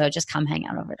Instagram. So just come hang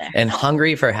out over there. And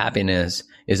Hungry for Happiness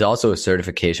is also a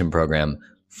certification program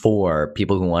for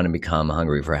people who want to become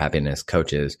Hungry for Happiness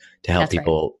coaches to help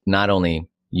people not only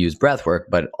use breath work,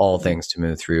 but all things to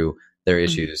move through their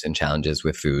issues and challenges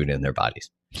with food in their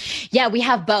bodies. Yeah, we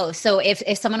have both. So if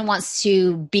someone wants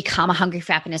to become a Hungry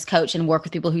for Happiness coach and work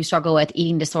with people who struggle with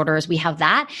eating disorders, we have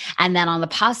that. And then on the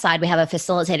pause side, we have a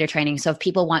facilitator training. So if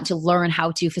people want to learn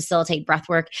how to facilitate breath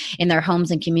work in their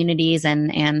homes and communities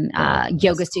and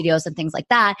yoga studios and things like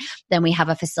that, then we have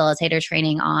a facilitator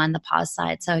training on the pause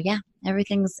side. So yeah,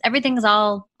 everything's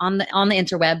all on the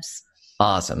interwebs.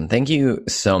 Awesome. Thank you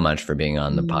so much for being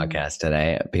on the podcast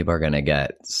today. People are going to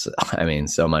get,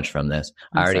 so much from this.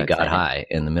 I already got high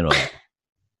in the middle of it.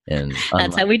 And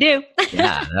that's how we do.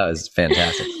 Yeah, that was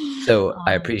fantastic. So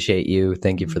I appreciate you.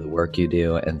 Thank you for the work you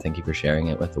do. And thank you for sharing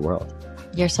it with the world.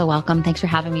 You're so welcome. Thanks for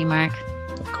having me, Mark.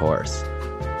 Of course.